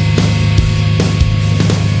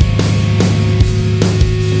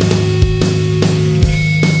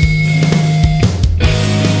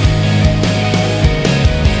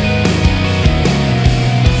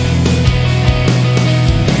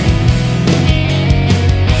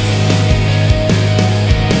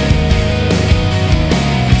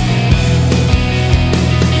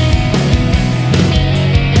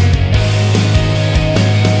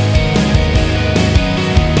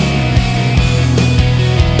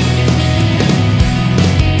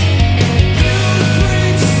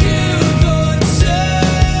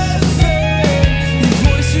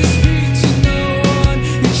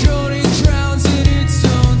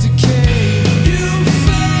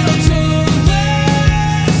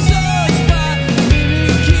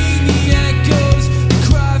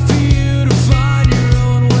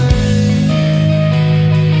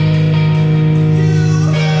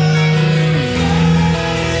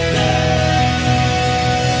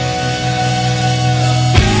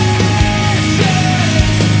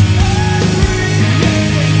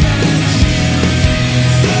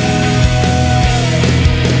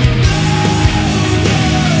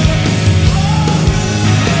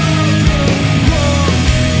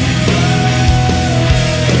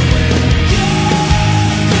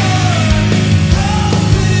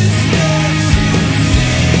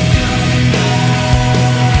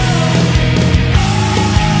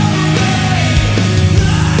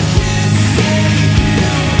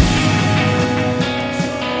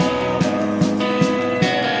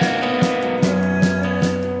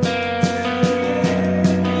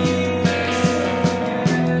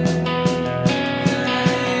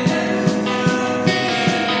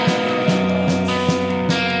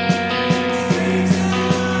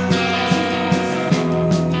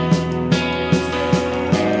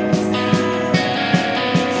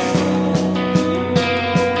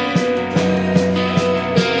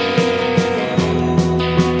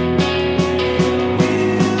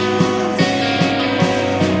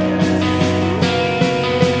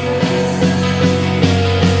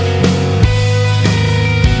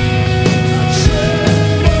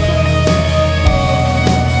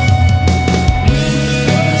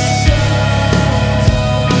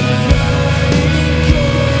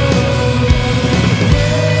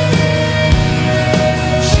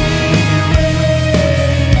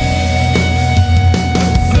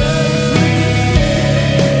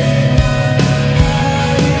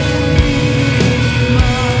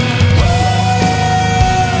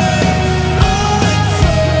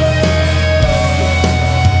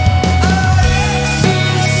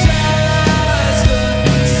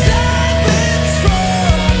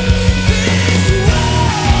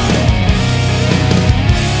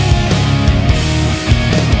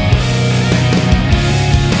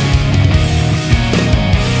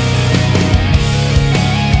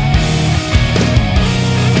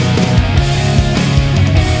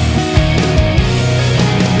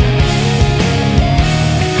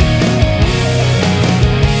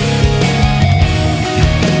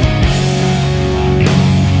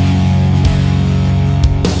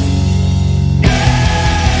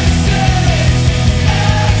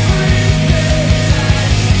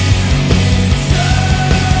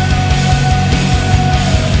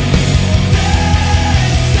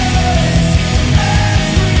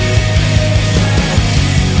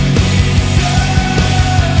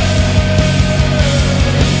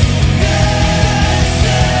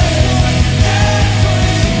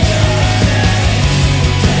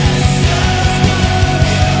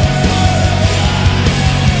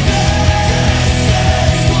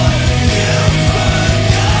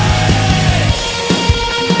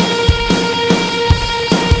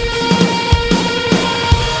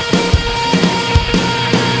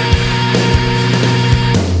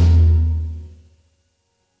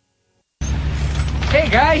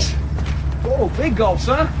gulps,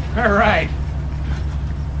 huh? All right.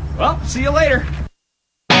 Well, see you later.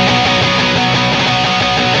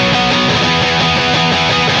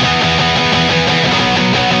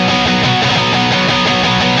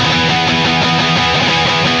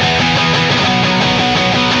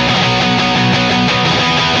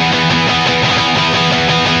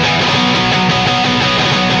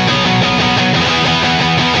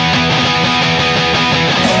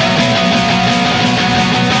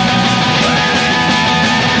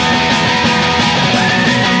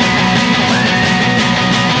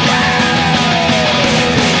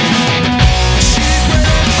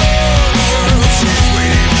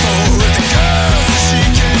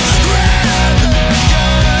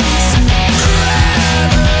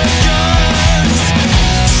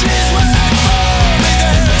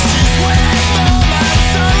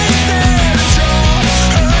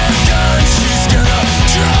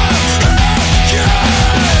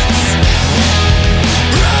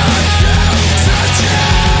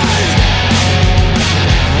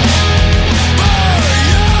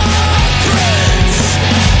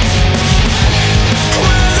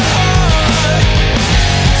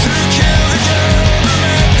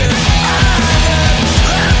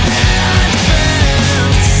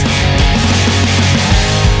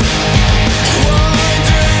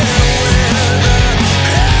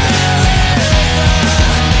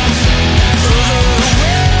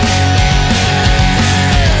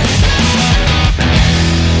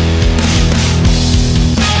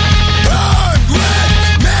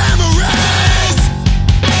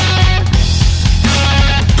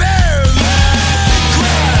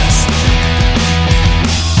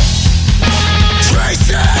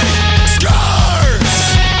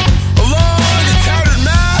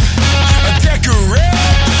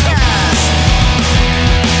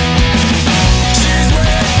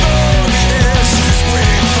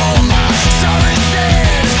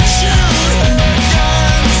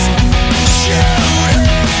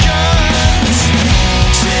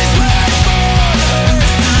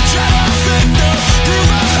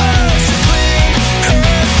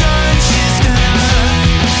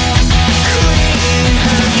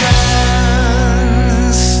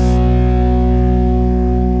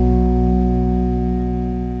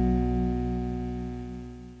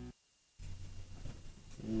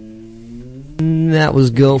 That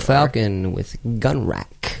was Go Falcon with Gun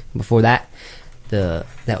Rack. Before that,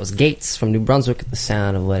 that was Gates from New Brunswick, The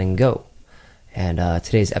Sound of Letting Go. And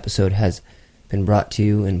today's episode has been brought to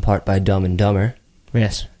you in part by Dumb and Dumber.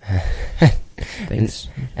 Yes. Thanks.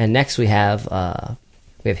 And next we have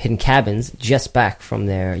Hidden Cabins, just back from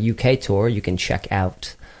their UK tour. You can check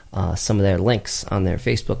out some of their links on their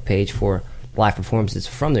Facebook page for live performances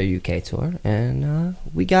from their UK tour. And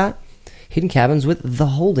we got Hidden Cabins with The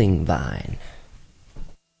Holding Vine.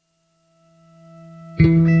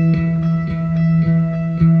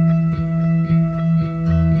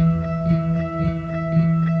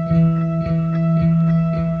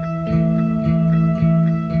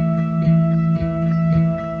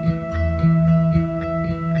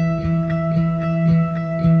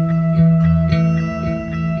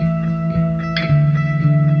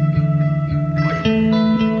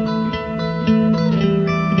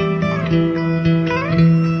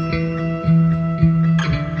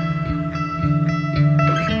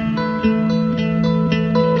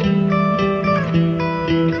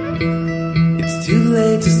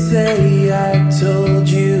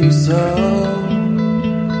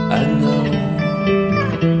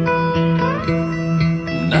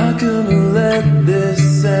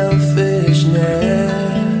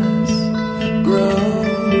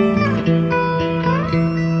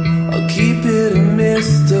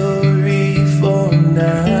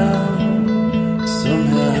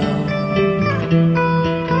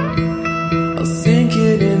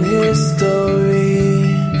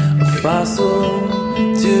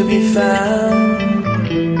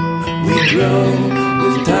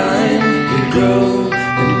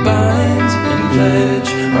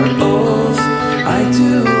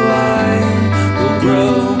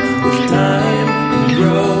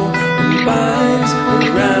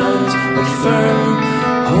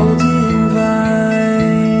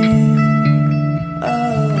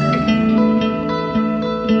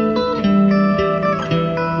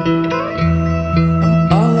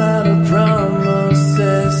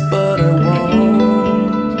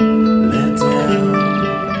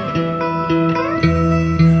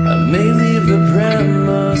 may leave the premise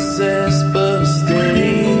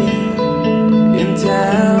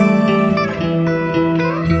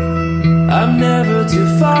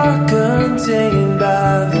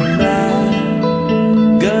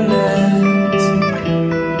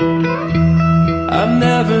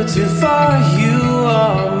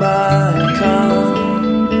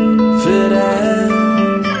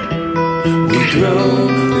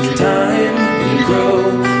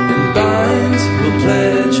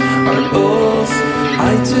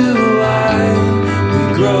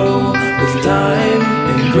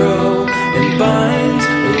and grow and bind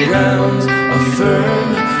around a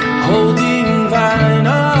fern holding vine.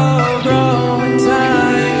 Oh, grow in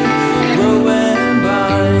time, grow and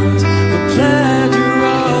bind the pleasure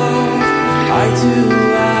of eye to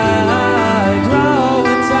eye. Grow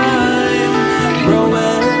in time, grow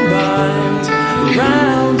and bind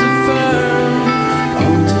around a fern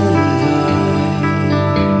holding vine.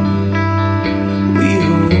 We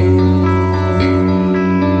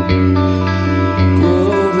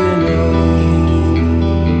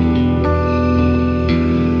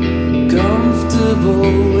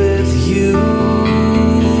comfortable with you.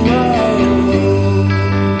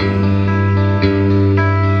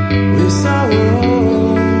 We're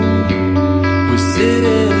sorrow. We sit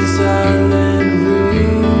in silent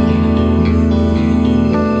room.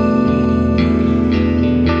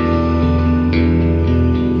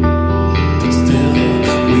 But still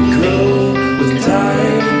we grow with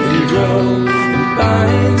time and grow and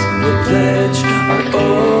bind. We pledge our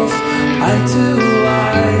oath, eye to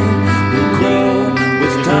eye. We'll grow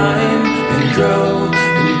with time and grow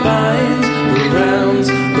and bind around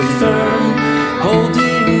the firm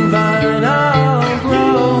holding vine. I'll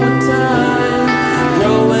grow with time,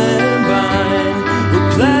 grow and bind with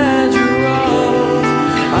pleasure of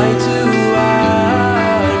eye to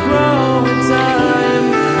eye. Grow with time,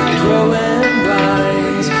 grow and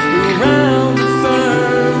bind around the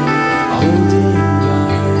firm holding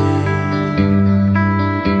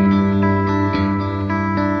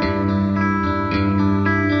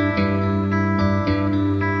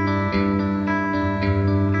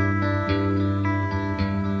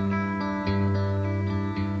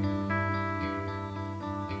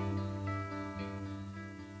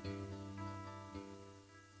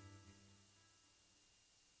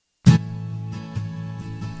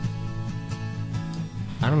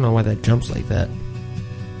I don't know why that jumps like that.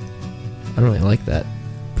 I don't really like that.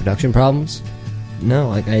 Production problems? No,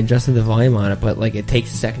 like I adjusted the volume on it, but like it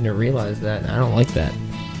takes a second to realize that. And I don't like that.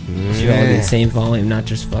 It should all be the same volume, not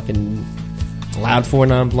just fucking loud 4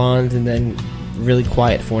 non-blondes and then really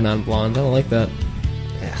quiet 4 non-blondes. I don't like that.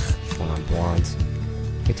 Ugh, 4 non-blondes.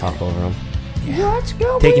 We talk over them.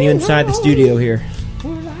 Taking you inside the studio here.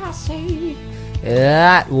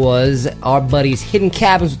 That was our buddies Hidden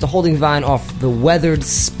Cabins with the Holding Vine off the Weathered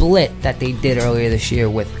split that they did earlier this year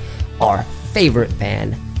with our favorite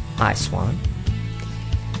band, I Swan.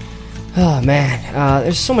 Oh man,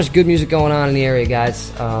 there's so much good music going on in the area,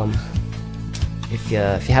 guys. If you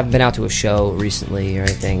haven't been out to a show recently or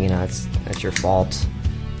anything, you know that's your fault.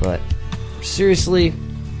 But seriously,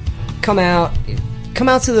 come out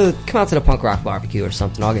to the punk rock barbecue or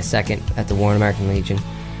something, August 2nd at the Warren American Legion.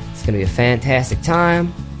 It's gonna be a fantastic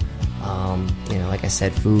time. Like I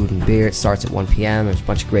said, food and beer. It starts at 1 p.m. There's a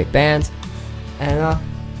bunch of great bands, and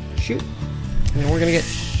shoot. We're gonna get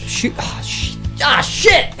shoot. Shit! I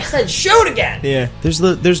said shoot again. Yeah,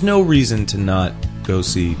 there's no reason to not go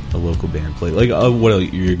see a local band play. Like, what else?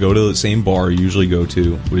 You go to the same bar you usually go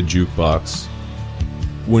to with a jukebox.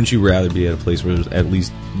 Wouldn't you rather be at a place where there's at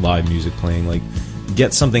least live music playing? Like,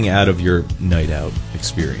 get something out of your night out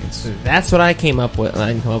experience. That's what I came up with. I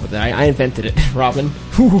didn't come up with it. I invented it, Robin.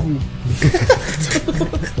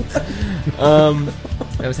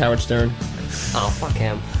 That was Howard Stern. Oh, fuck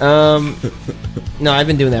him. No, I've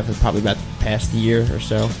been doing that for probably about the past year or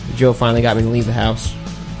so. Joe finally got me to leave the house.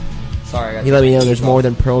 Sorry. He let me know there's more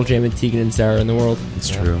than Pearl Jam and Tegan and Sarah in the world. It's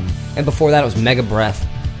true. And before that, it was Mega Breath.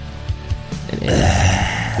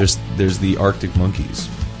 There's the Arctic Monkeys.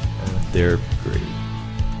 They're great.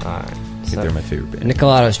 Alright. I think they're my favorite band.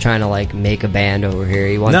 Nicolato's trying to like make a band over here.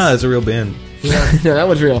 He wants. No, it's a real band. No, that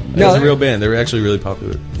was real. That was a real band. They were actually really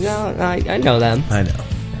popular. No, I know them. I know.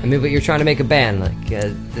 I mean, but you're trying to make a band. Like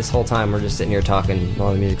this whole time, we're just sitting here talking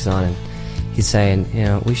while the music's on, and he's saying,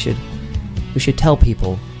 we should tell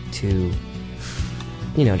people to,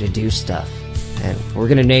 to do stuff, and we're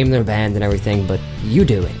gonna name their band and everything, but you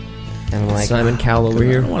do it. And I'm like, Simon Cowell over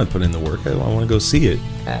here. I don't want to put in the work. I want to go see it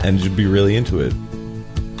and just be really into it.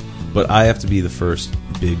 But I have to be the first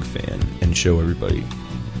big fan and show everybody.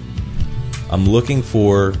 I'm looking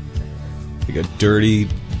for like a dirty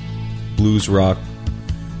blues rock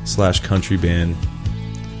 / country band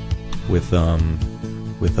with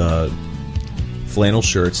flannel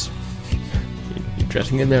shirts. You're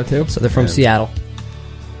dressing in there too? So they're from Seattle.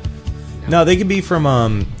 No, they could be from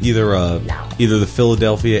either the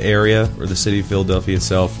Philadelphia area or the city of Philadelphia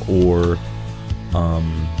itself, or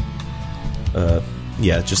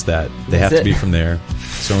just that. They have to be from there.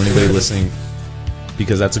 So anybody listening,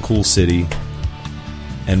 because that's a cool city,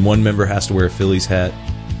 and one member has to wear a Phillies hat.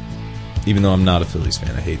 Even though I'm not a Phillies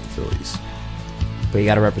fan, I hate the Phillies. But you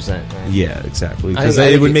got to represent. Right? Yeah, exactly. I Because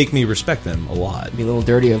think it would be- make me respect them a lot. It'd be a little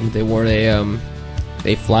dirty of them if they wore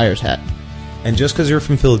a Flyers hat. And just because you're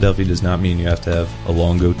from Philadelphia does not mean you have to have a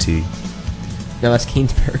long goatee. No, that's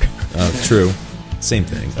Keensburg. True. Same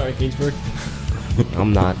thing. Sorry, Keensburg.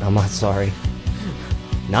 I'm not sorry.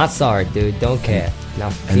 Not sorry, dude. Don't care.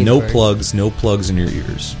 No, And no Keensburg. plugs in your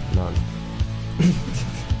ears. None.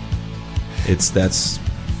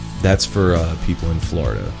 That's for people in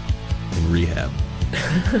Florida in rehab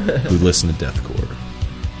who listen to deathcore.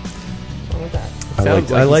 What's wrong with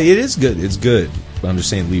that? I like it is good. It's good. But I'm just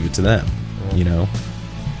saying leave it to them. You know?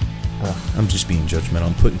 I'm just being judgmental.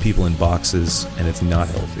 I'm putting people in boxes and it's not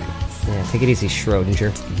healthy. Yeah, take it easy,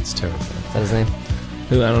 Schrodinger. It's terrible. Is that his name?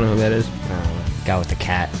 Who? I don't know who that is. Guy with the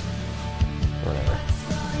cat. Whatever.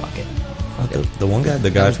 Fuck it. The one guy, the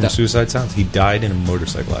That guy was from Suicide Sounds, he died in a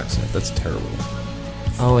motorcycle accident. That's terrible.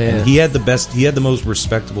 Oh yeah. And he had the most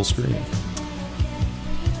respectable scream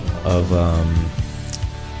of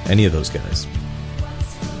any of those guys.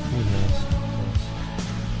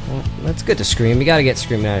 Well, that's good to scream. You got to get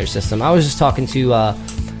screaming out of your system. I was just talking to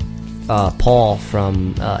Paul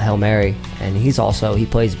from Hail Mary, and he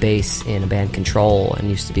plays bass in a band Control and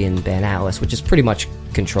used to be in the band Atlas, which is pretty much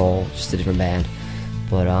Control, just a different band.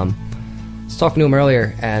 But I was talking to him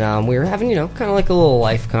earlier, and we were having, kind of like a little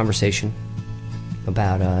life conversation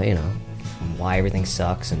about, why everything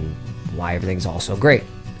sucks and why everything's also great.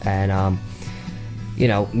 And,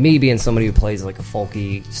 me being somebody who plays like a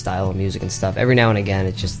folky style of music and stuff, every now and again,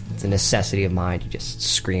 it's a necessity of mine to just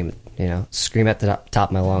scream, scream at the top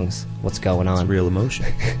of my lungs what's going on. It's real emotion.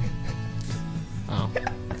 Oh,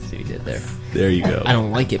 that's what he did there. There you go. I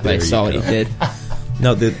don't like it, but I saw what he did.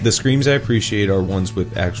 No, the screams I appreciate are ones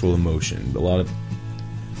with actual emotion. A lot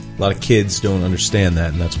of kids don't understand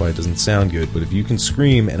that, and that's why it doesn't sound good. But if you can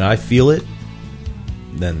scream and I feel it,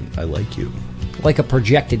 then I like you. Like a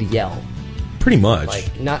projected yell. Pretty much.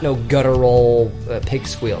 Like, not no guttural pig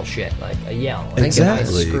squeal shit. Like a yell. Like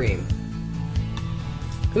Exactly. A scream.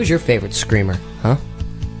 Who's your favorite screamer? Huh?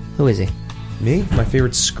 Who is he? Me? My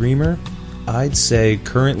favorite screamer? I'd say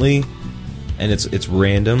currently, and it's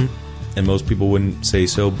random, and most people wouldn't say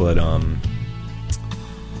so, but the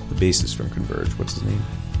bassist from Converge, what's his name?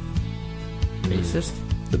 Bassist?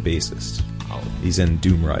 The bassist. Oh. He's in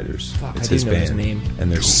Doom Riders. Fuck, it's I his didn't know band, his name.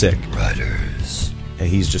 and they're sick. Riders. And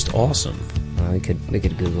he's just awesome. We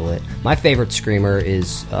could Google it. My favorite screamer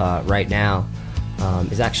is right now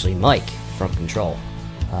is actually Mike from Control.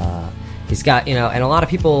 He's got and a lot of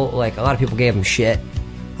people gave him shit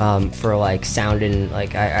for like sounding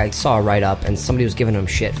like I saw a write up and somebody was giving him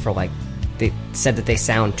shit for like they said that they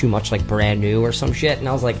sound too much like Brand New or some shit, and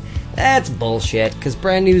I was like, that's bullshit, because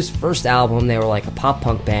Brand New's first album, they were like a pop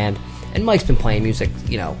punk band, and Mike's been playing music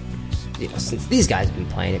since these guys have been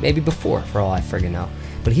playing it, maybe before, for all I friggin' know.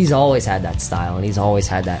 But he's always had that style, and he's always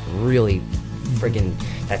had that really friggin'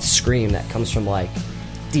 that scream that comes from like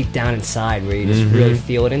deep down inside, where you just really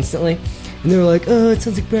feel it instantly. And they were like, oh, it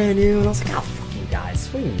sounds like Brand New, and I was like, oh, fuck you guys,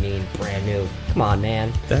 what do you mean Brand New? Come on,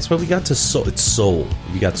 man. That's what we got to soul. It's soul.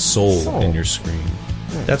 You got soul in your scream.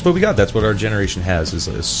 That's what we got. That's what our generation has, is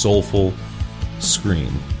a soulful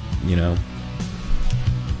scream.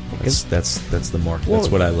 That's the mark. That's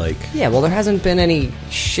what I like. Yeah, well, there hasn't been any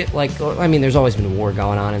shit like... I mean, there's always been war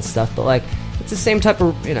going on and stuff, but, like, it's the same type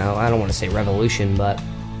of, I don't want to say revolution, but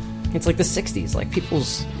it's like the 60s. Like,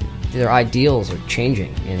 their ideals are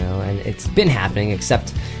changing, and it's been happening,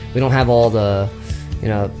 except we don't have all the,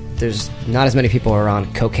 there's not as many people are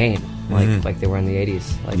on cocaine like they were in the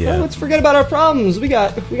 80s. Like, Yeah. let's forget about our problems. We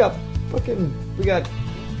got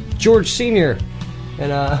George Sr.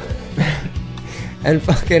 and, and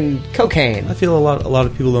fucking cocaine. I feel a lot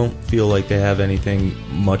of people don't feel like they have anything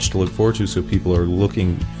much to look forward to, so people are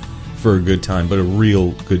looking for a good time, but a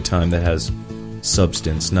real good time that has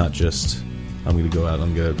substance, not just I'm going to go out,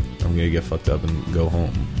 I'm going to get fucked up and go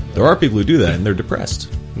home. There are people who do that, and they're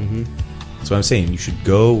depressed. Mm-hmm. So I'm saying you should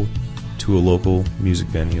go to a local music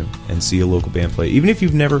venue and see a local band play, even if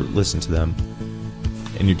you've never listened to them,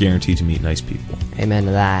 and you're guaranteed to meet nice people. Amen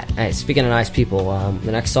to that. Hey, speaking of nice people,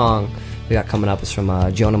 the next song we got coming up is from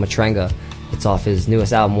Jonah Matrenga. It's off his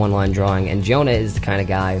newest album, One Line Drawing, and Jonah is the kind of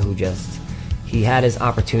guy who he had his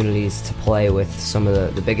opportunities to play with some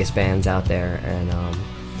of the biggest bands out there, and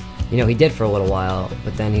he did for a little while,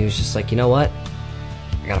 but then he was just like, you know what?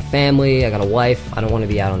 I got a family, I got a wife, I don't want to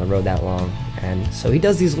be out on the road that long. And so he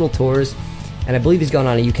does these little tours, and I believe he's going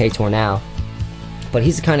on a UK tour now. But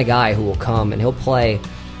he's the kind of guy who will come and he'll play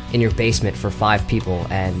in your basement for 5 people,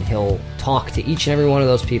 and he'll talk to each and every one of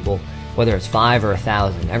those people, whether it's 5 or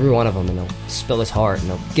 1,000, every one of them, and he'll spill his heart, and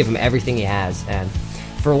he'll give them everything he has. And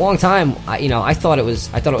for a long time, I thought it was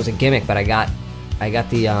a gimmick, but I got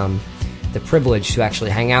the privilege to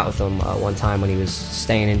actually hang out with him one time when he was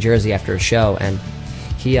staying in Jersey after a show, and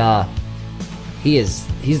he's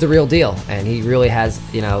the real deal, and he really has,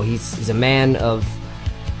 he's a man of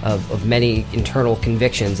many internal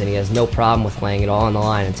convictions, and he has no problem with laying it all on the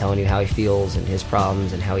line and telling you how he feels and his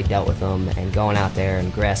problems and how he dealt with them, and going out there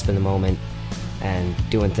and grasping the moment and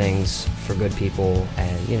doing things for good people,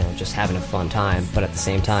 and just having a fun time, but at the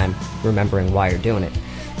same time remembering why you're doing it.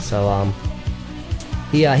 So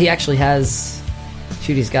he actually has,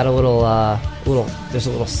 he's got a little there's a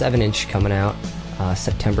little 7-inch coming out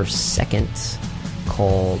September 2nd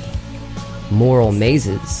called Moral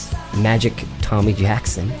Mazes, Magic Tommy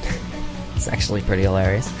Jackson. It's actually pretty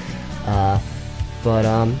hilarious. But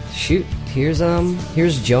here's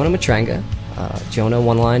Jonah Matranga, Jonah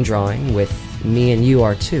One Line Drawing with Me and You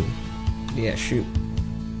Are Too. Yeah, shoot.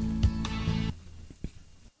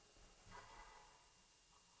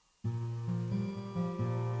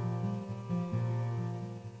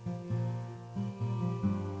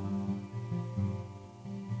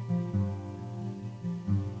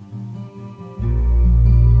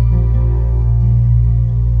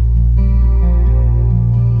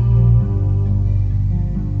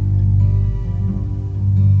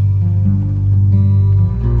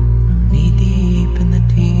 Knee-deep in the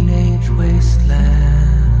teenage wasteland,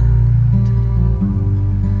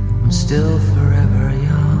 I'm still forever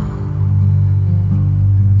young.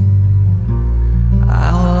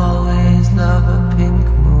 I will always love a pink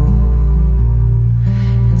moon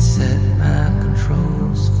and set my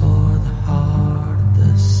controls for the heart of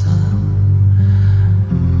the sun.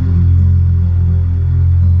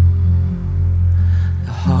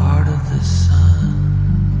 The heart of the sun.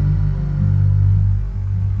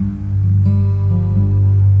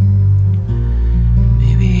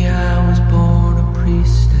 Maybe I was born a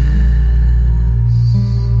priestess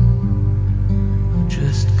who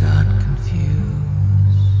just got confused.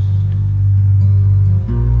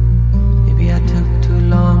 Maybe I took too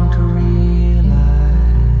long to realize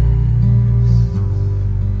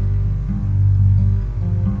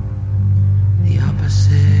the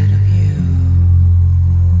opposite of you.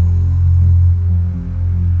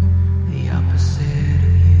 The opposite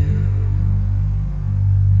of you.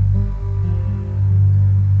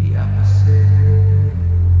 The opposite.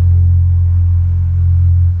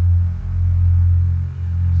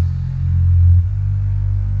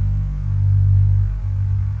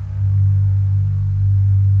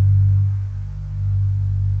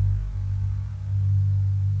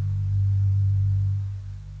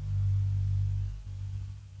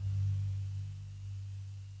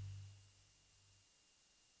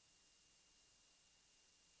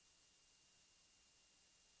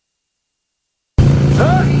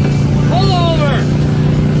 Pull over!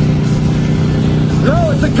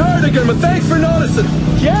 No, it's a cardigan, but thanks for noticing.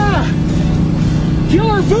 Yeah!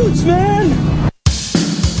 Killer boots, man!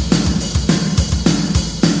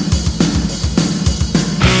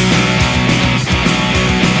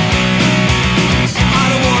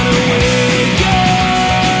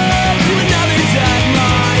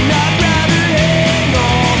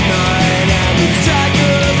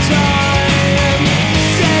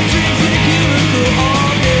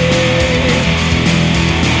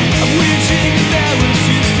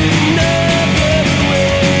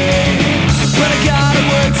 But I gotta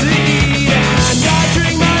work to eat.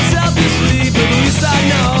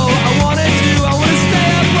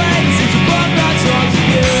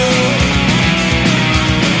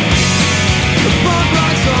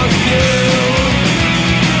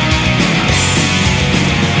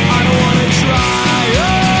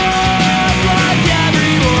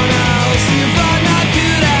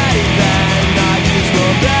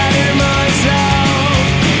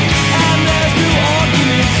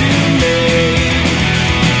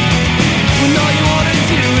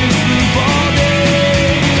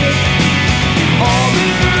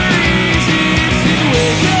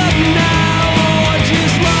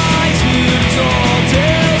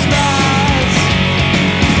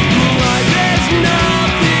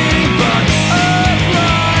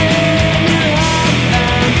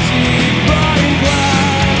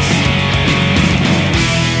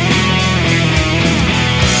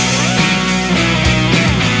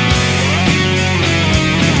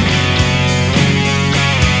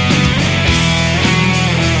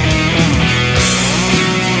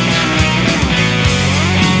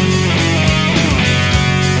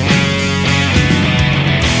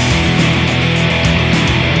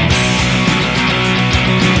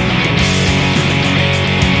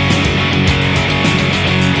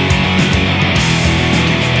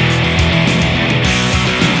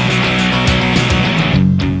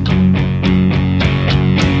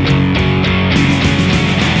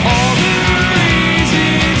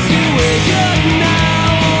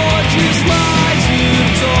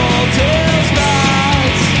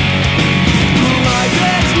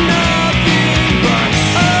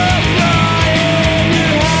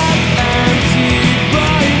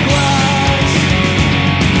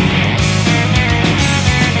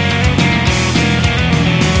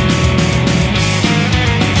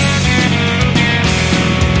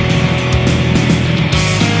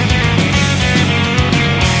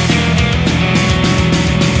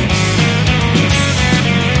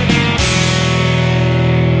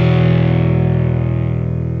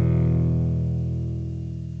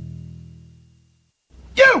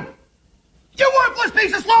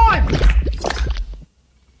 piece of slime!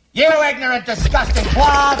 You ignorant, disgusting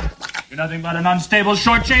clod! You're nothing but an unstable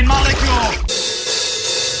short-chain molecule!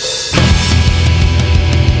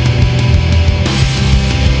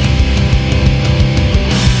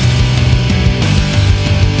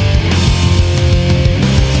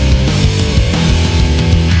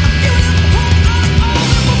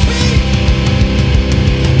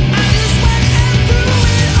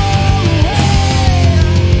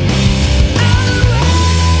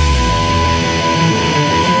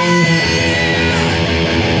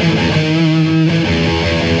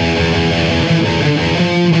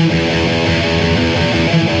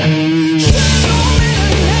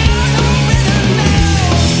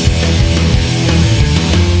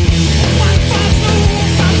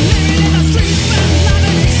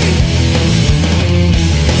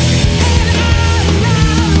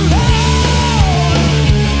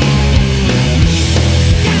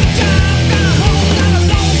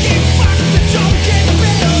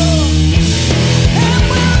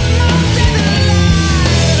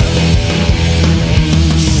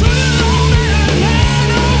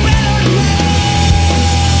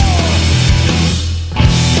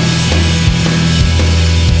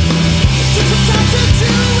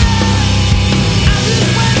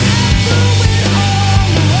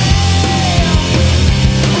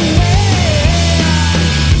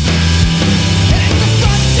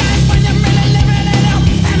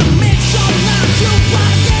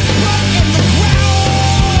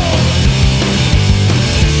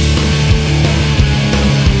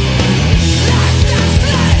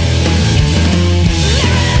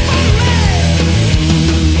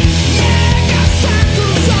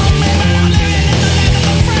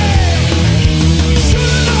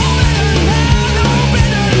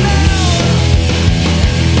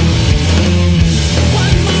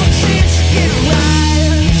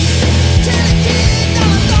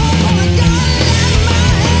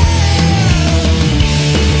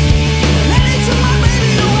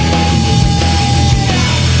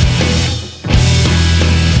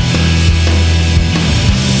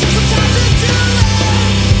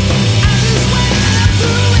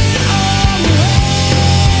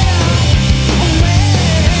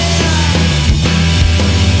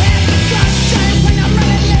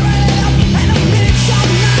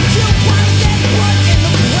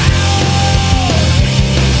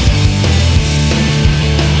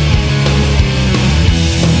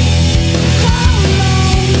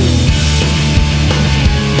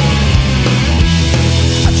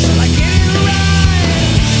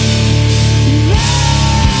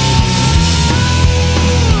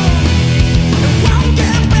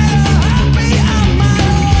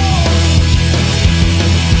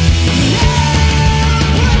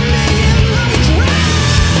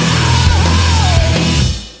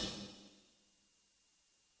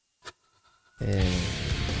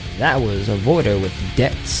 That was Avoider with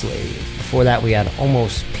Debt Slave. Before that, we had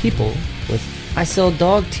Almost People with I Sell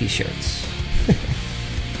Dog T-shirts.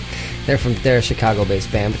 They're a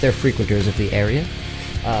Chicago-based band, but they're frequenters of the area.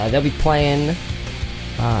 They'll be playing.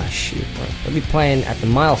 They'll be playing at the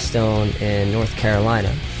Milestone in North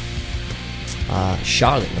Carolina,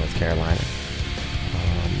 Charlotte, North Carolina,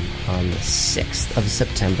 on the 6th of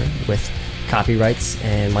September with Copyrights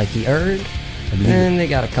and Mikey Erd. And they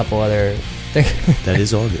got a couple other. That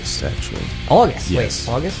is August, actually. August? Yes.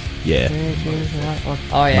 Wait, August? Yeah.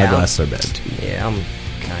 Oh, yeah. My glasses are bad, too. Yeah, I'm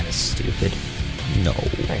kind of stupid. No.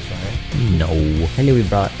 Thanks, Ryan. No. I knew we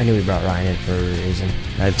brought Ryan in for a reason.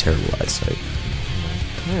 I have terrible eyesight.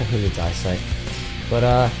 Yeah, who needs eyesight? But,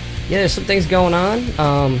 yeah, there's some things going on.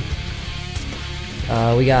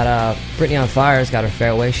 We got Brittany on Fire's got her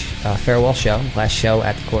farewell show, last show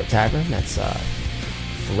at the Court Tavern. That's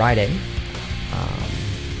Friday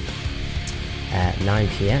at 9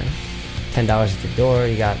 p.m. $10 at the door.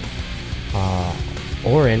 You got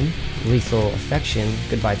Orin, Lethal Affection,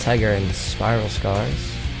 Goodbye Tiger, and Spiral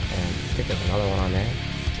Scars. And I think there's another one on there.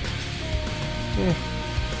 Yeah.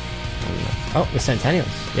 Oh, the Centennials,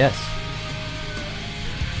 yes.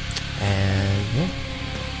 And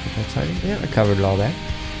yeah, I covered all that.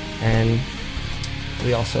 And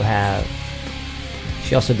we also have.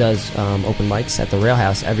 She also does open mics at the Rail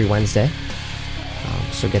House every Wednesday.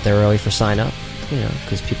 So get there early for sign up,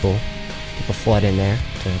 because people flood in there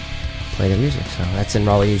to play their music. So that's in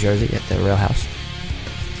Raleigh, New Jersey, at the Rail House.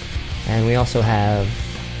 And we also have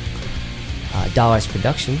Dollars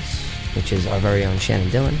Productions, which is our very own Shannon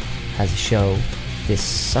Dillon, has a show this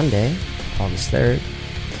Sunday, August 3rd,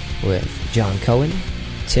 with John Cohen,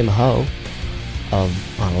 Tim Ho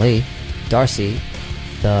of Annalise, Darcy,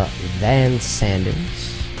 the Van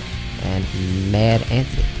Sanders, and Mad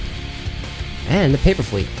Anthony. And the Paper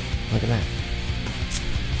Fleet. Look at that.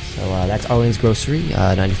 So that's Arlene's Grocery,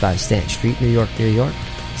 95 Stanton Street, New York, New York.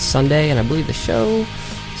 Sunday, and I believe the show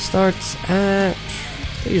starts at...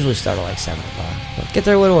 They usually start at like 7 o'clock. But get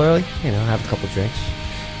there a little early, you know, have a couple drinks.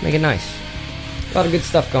 Make it nice. A lot of good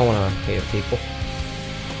stuff going on here, people.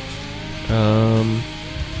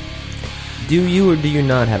 Do you or do you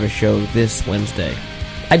not have a show this Wednesday?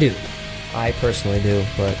 I do. I personally do,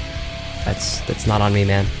 but that's not on me,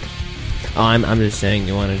 man. Oh, I'm just saying,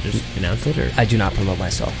 you want to just announce it, or? I do not promote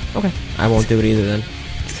myself. Okay. I won't do it either then.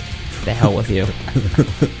 The hell with you.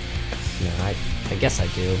 No, I guess I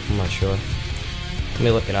do. I'm not sure. Let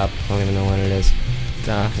me look it up. I don't even know when it is. It's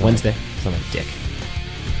Wednesday. It's on a dick.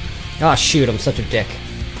 Oh, shoot, I'm such a dick.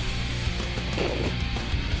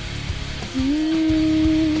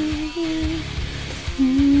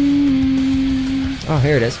 Oh,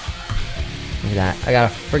 here it is. Look at that. I got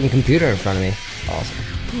a freaking computer in front of me.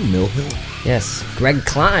 Awesome. Mill Hill. Yes. Greg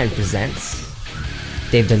Klein presents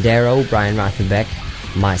Dave Dondero, Brian Rothenbeck,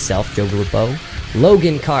 myself, Joe Gruppo,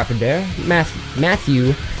 Logan Carpenter,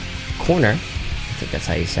 Matthew Corner. I think that's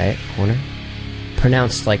how you say it. Corner.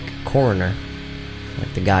 Pronounced like coroner.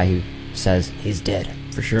 Like the guy who says he's dead.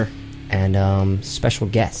 For sure. And special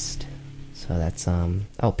guest. So that's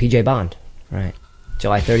PJ Bond. Right.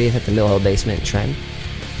 July 30th at the Mill Hill Basement in Trenton.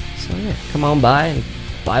 So yeah, come on by and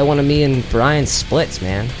buy one of me and Brian's splits,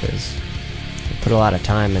 man, because we put a lot of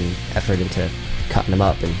time and effort into cutting them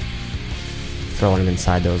up and throwing them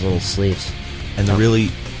inside those little sleeves. And the really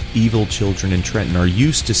evil children in Trenton are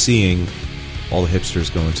used to seeing all the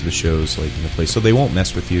hipsters going to the shows like in the place, so they won't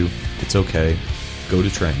mess with you. It's okay. Go to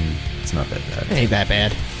Trenton. It's not that bad. It ain't that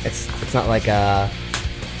bad. It's not like a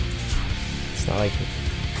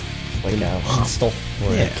hostel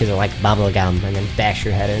where kids are like bubble gum and then bash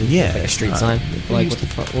your head in. Yeah, like a street sign. Like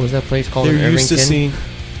what was that place called? They're in used to Irvington?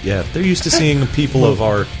 they're used to seeing the people of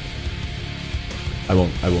our. I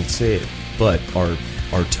won't say it, but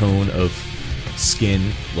our tone of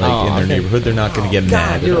skin, like in their neighborhood, they're not going to get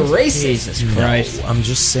mad. You're at us. racist. Jesus Christ. No, I'm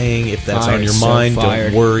just saying, if that's Fired, on your so mind,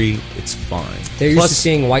 fired. don't worry. It's fine. They're used to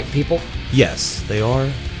seeing white people. Yes, they are.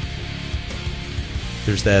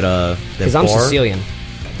 There's that Because I'm Sicilian.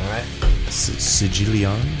 All right.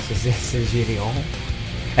 Sicilian. Sicilian.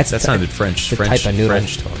 That sounded French. It's a type of noodle.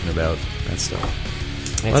 French talking about that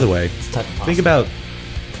stuff. It's By the way, it's a type of pasta. think about.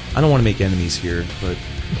 I don't want to make enemies here, but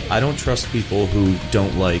I don't trust people who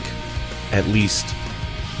don't like at least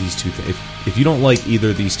these two things. If you don't like either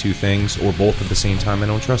of these two things or both at the same time, I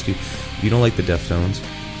don't trust you. You don't like the Deftones.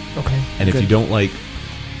 Okay. And if good. you don't like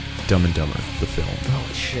Dumb and Dumber, the film. Oh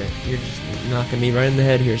shit! You're just knocking me right in the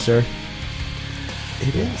head here, sir.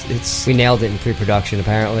 It is. It's. We nailed it in pre-production,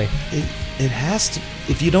 apparently. It has to.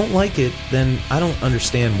 If you don't like it, then I don't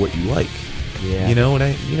understand what you like. Yeah. You know what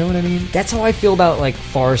I mean? That's how I feel about like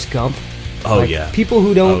Forrest Gump. Oh, like, yeah. People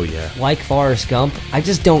who don't Oh, yeah. like Forrest Gump, I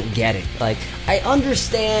just don't get it. Like, I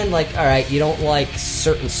understand, like, all right, you don't like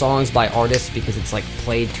certain songs by artists because it's like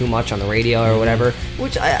played too much on the radio or whatever,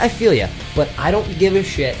 which I feel ya. But I don't give a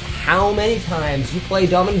shit how many times you play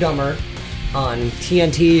Dumb and Dumber on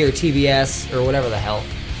TNT or TBS or whatever the hell.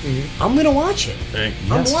 I'm gonna watch it. Yes.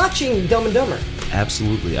 I'm watching Dumb and Dumber.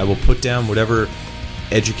 Absolutely. I will put down whatever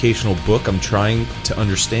educational book I'm trying to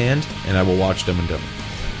understand, and I will watch Dumb and Dumber.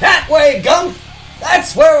 That way, Gump!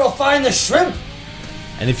 That's where we'll find the shrimp!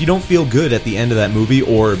 And if you don't feel good at the end of that movie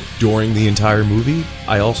or during the entire movie,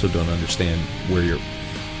 I also don't understand where your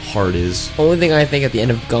heart is. Only thing I think at the end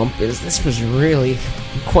of Gump is this was really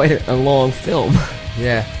quite a long film.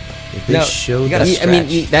 Yeah. If they showed that, I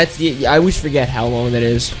mean, that's. I always forget how long that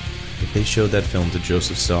is. if they showed that film to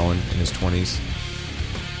Joseph Stalin in his 20s,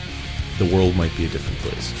 the world might be a different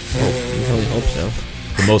place. I really hope so.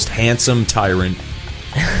 The most handsome tyrant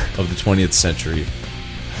of the 20th century,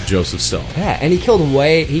 Joseph Stalin. Yeah, and he killed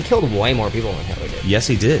way more people than Hitler did. Yes,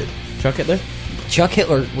 he did. Chuck Hitler? Chuck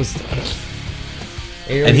Hitler was...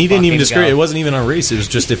 And he didn't even discriminate. It wasn't even on race. It was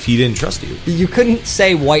just if he didn't trust you. You couldn't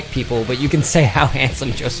say white people, but you can say how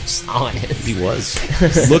handsome Joseph Stalin is. He was.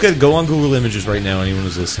 Go on Google Images right now, anyone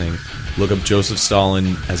who's listening. Look up Joseph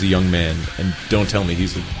Stalin as a young man, and don't tell me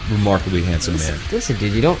he's a remarkably handsome man. Listen,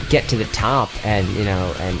 dude, you don't get to the top and you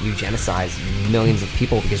eugenicize millions of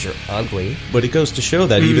people because you're ugly. But it goes to show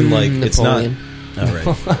that even Napoleon. It's not. All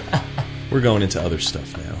right, we're going into other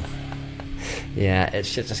stuff now. Yeah,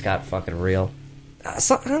 shit just got fucking real. I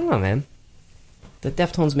don't know, man. The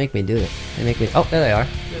Deftones make me do it. They make me. Oh, there they are.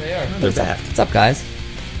 There they are. They're back. What's up, guys?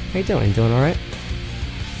 How you doing? Doing all right?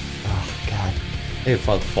 Oh God. They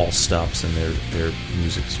have false stops in their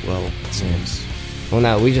music as well. It seems. Well,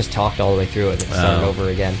 no, we just talked all the way through it and started over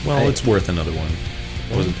again. Well, it's worth another one.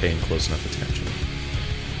 I wasn't paying close enough attention.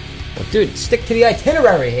 Well, dude, stick to the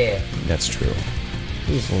itinerary here. That's true.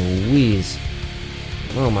 Jeez Louise.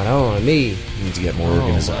 Oh, my own, me. You need to get more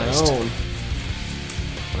organized. My own.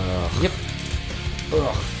 Yep.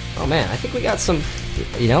 Ugh. Oh, man, I think we got some...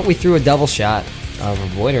 You know, we threw a double shot of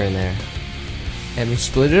Avoider in there. And we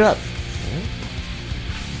split it up.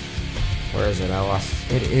 Where is it? I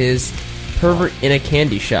lost. It is Pervert in a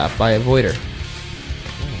Candy Shop by Avoider.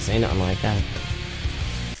 Say nothing like that.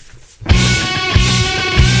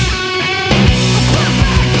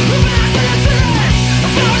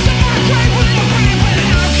 Who was it?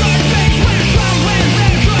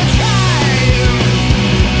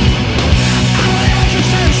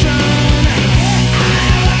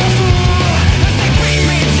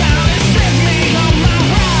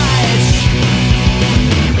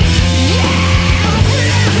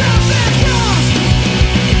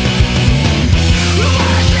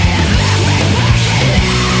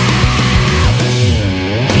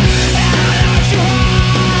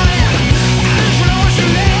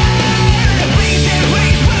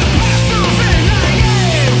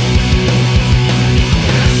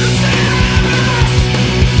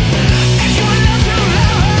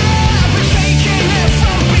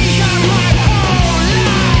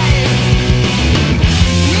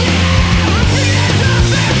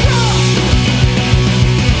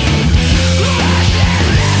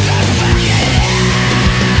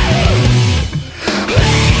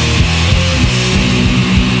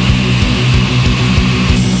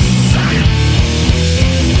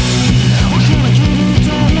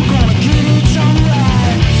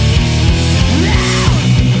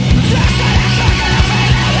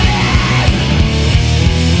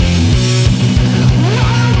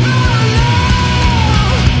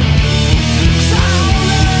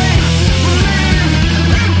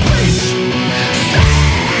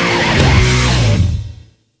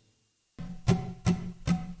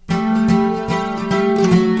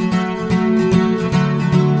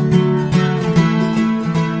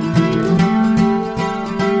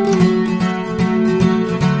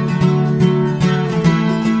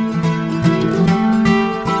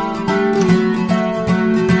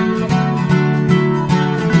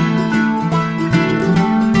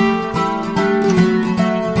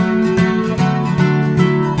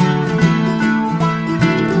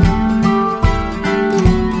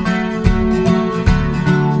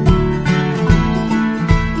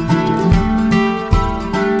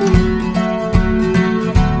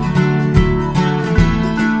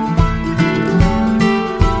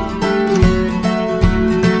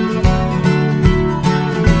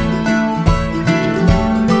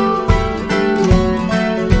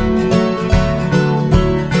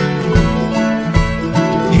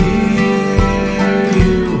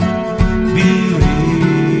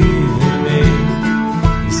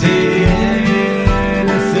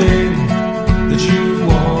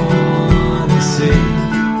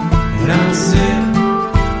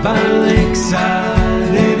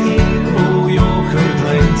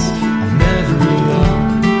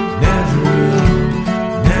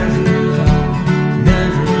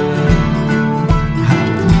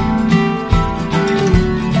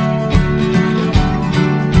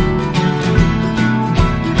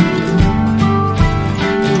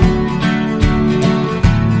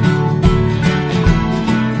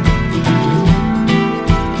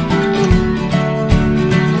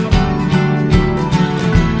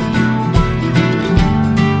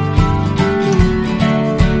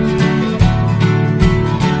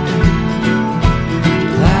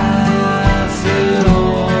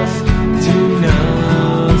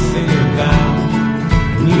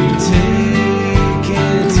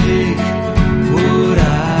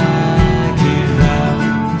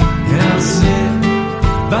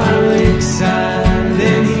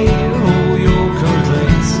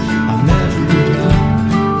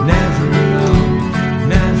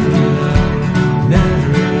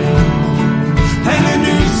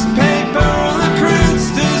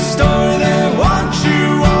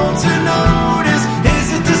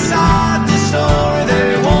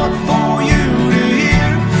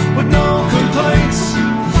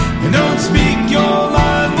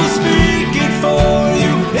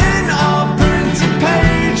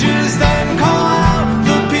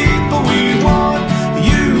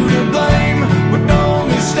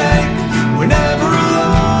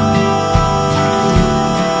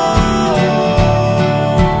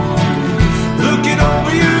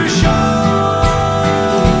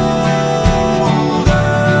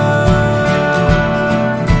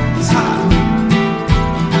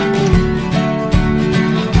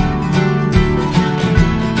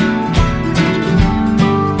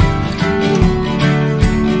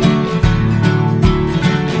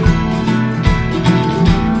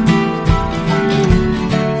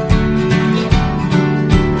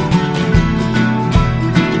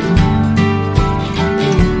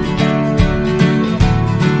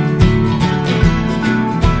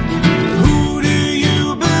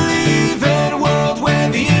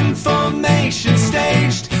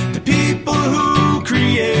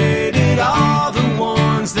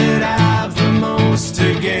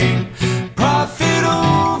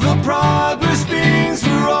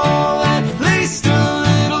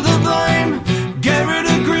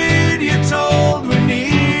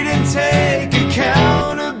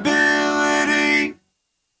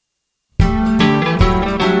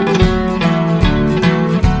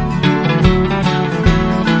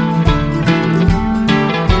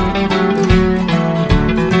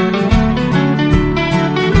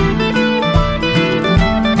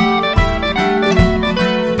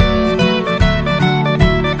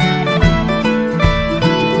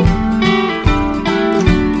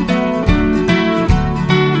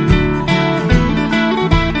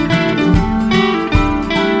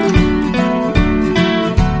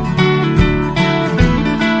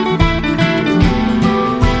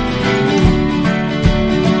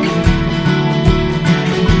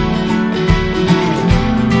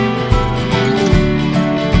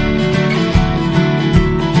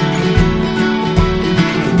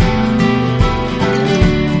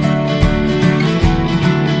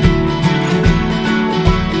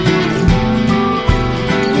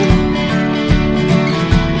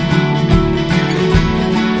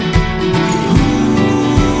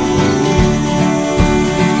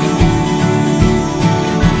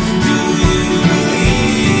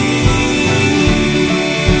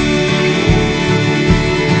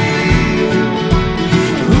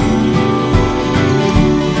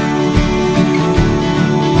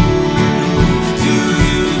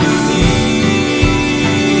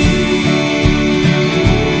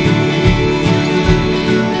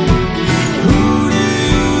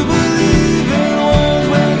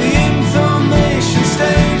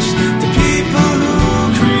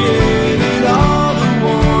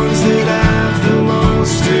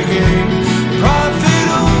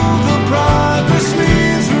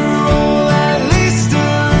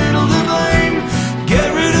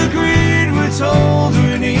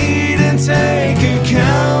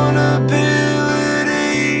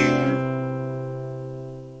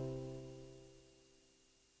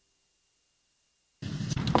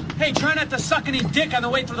 to suck any dick on the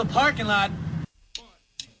way through the parking lot.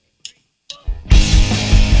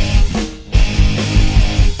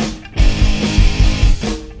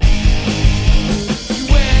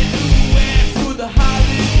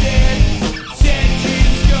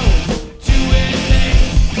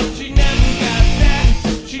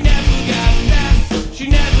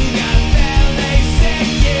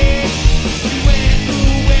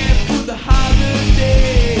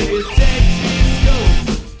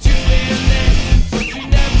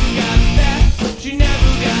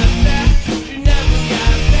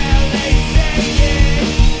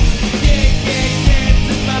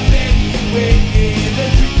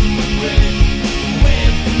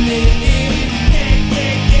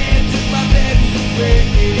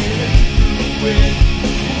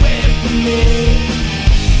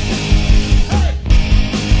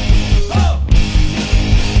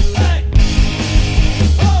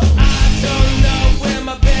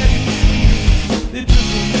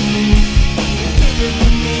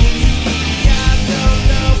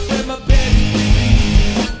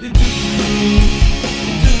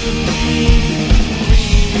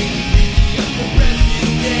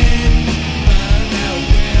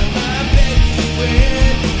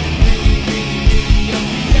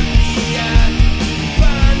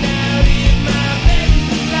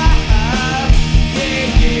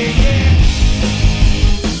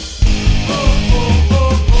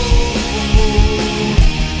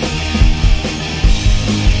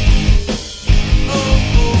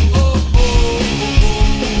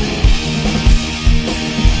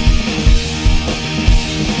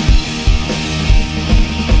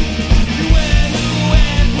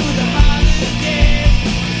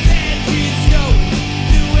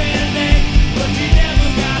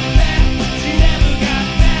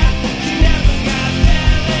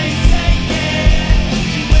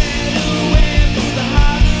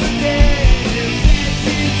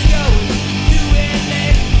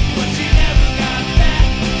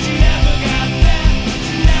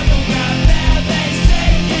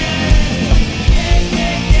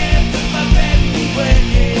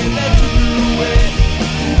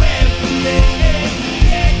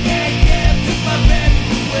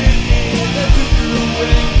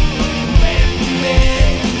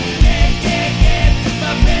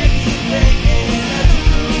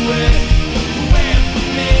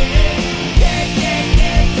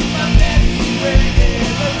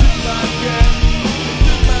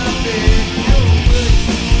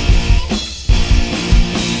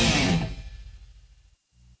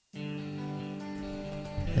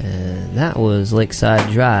 That was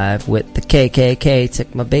Lakeside Drive with the KKK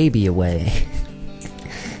Took My Baby Away.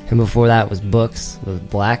 And before that was Books with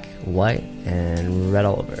Black, White, and Red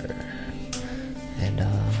Oliver. And,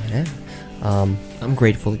 yeah. I'm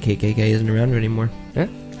grateful the KKK isn't around anymore. Yeah?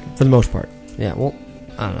 For the most part. Yeah, well,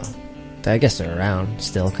 I don't know. I guess they're around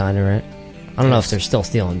still, kind of, right? I don't know if they're still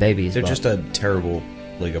stealing babies. They're but just a terrible,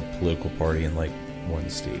 like, a political party in, like, one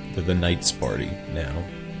state. They're the Knights Party now.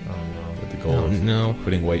 With the goal of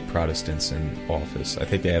putting white Protestants in office. I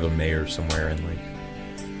think they have a mayor somewhere in, like,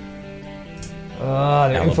 they're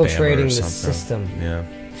Alabama infiltrating or the something. system. Yeah.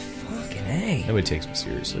 Fucking A. Nobody takes them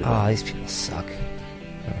seriously. Oh, these people suck.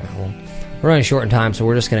 Alright, well, we're running short in time, so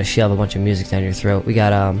we're just gonna shove a bunch of music down your throat. We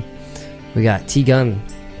got T-Gun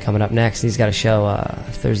coming up next. He's got a show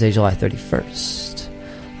Thursday, July 31st,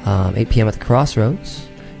 8 p.m. at the Crossroads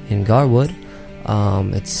in Garwood.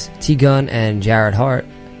 It's T-Gun and Jared Hart,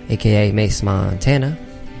 aka Mace Montana,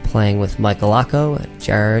 playing with Michael Lacco,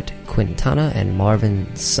 Jared Quintana, and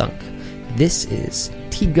Marvin Sunk. This is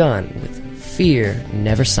T-Gun with Fear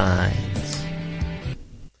Never Signs.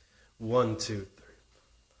 1, 2,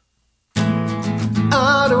 3.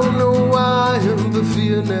 I don't know why, but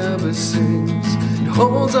fear never sings. It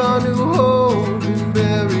holds on to hope and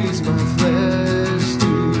buries my flesh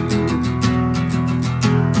too.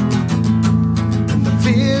 And the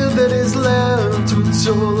fear that is left with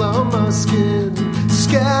soul on my skin,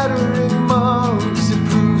 scattering marks, it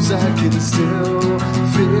proves I can still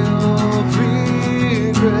feel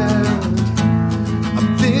regret.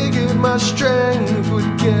 I figured my strength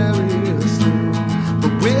would carry us through,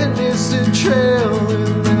 but witness the trail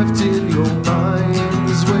and left in your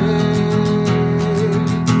mind's way.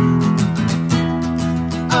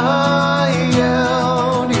 I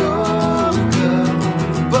held your gun,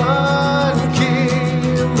 but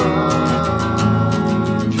came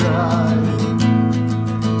undrive.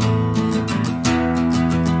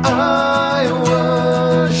 I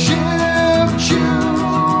worshipped you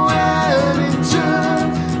and in turn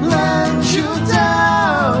let you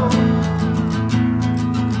down.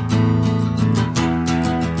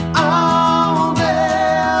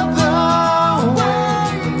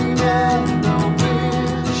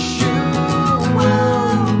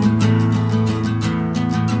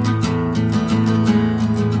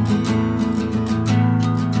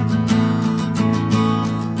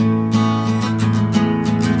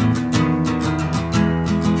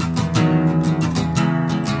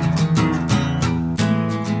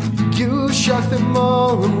 shock them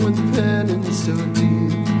all with penance so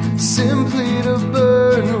deep, simply to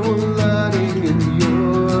burn one lighting in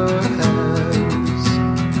your hands.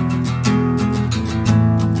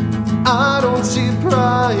 I don't see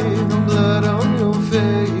pride or blood on your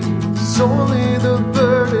face, only the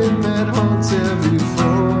burden that haunts every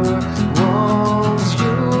four walls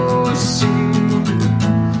you see.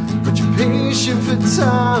 But you're patient for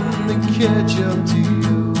time to catch up to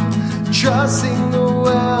you, trusting the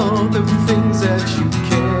wealth of things that you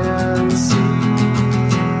can't see.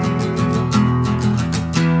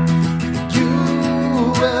 You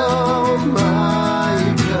will my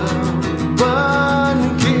one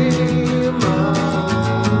key, my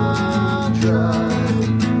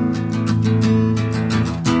drive.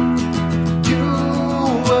 You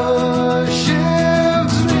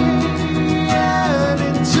worshipped me and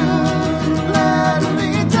in turn let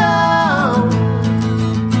me down.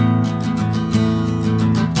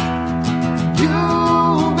 You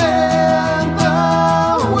bent the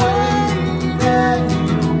weight and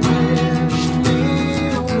you wished me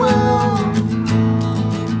well.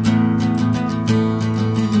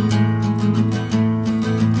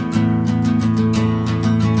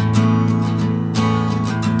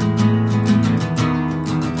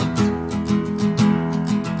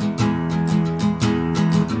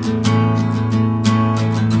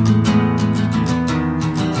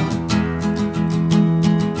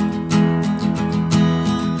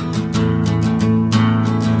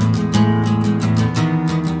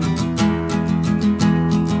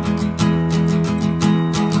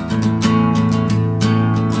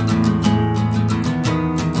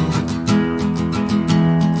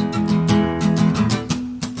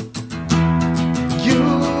 You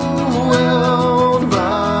will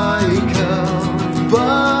my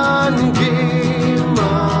one game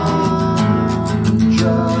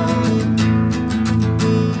drive.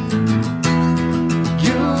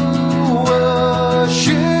 You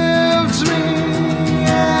worshipped me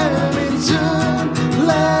and in turn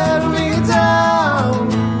let me down.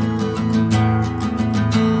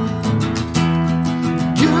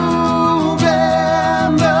 You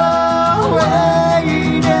bent the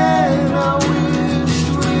weight and I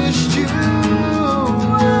wished you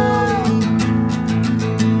well.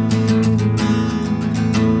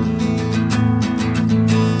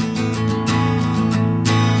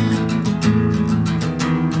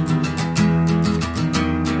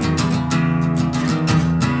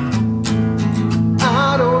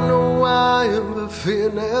 I don't know why, but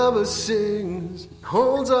fear never sings.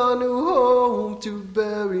 Holds on to hope to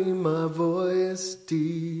bury my voice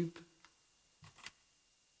deep.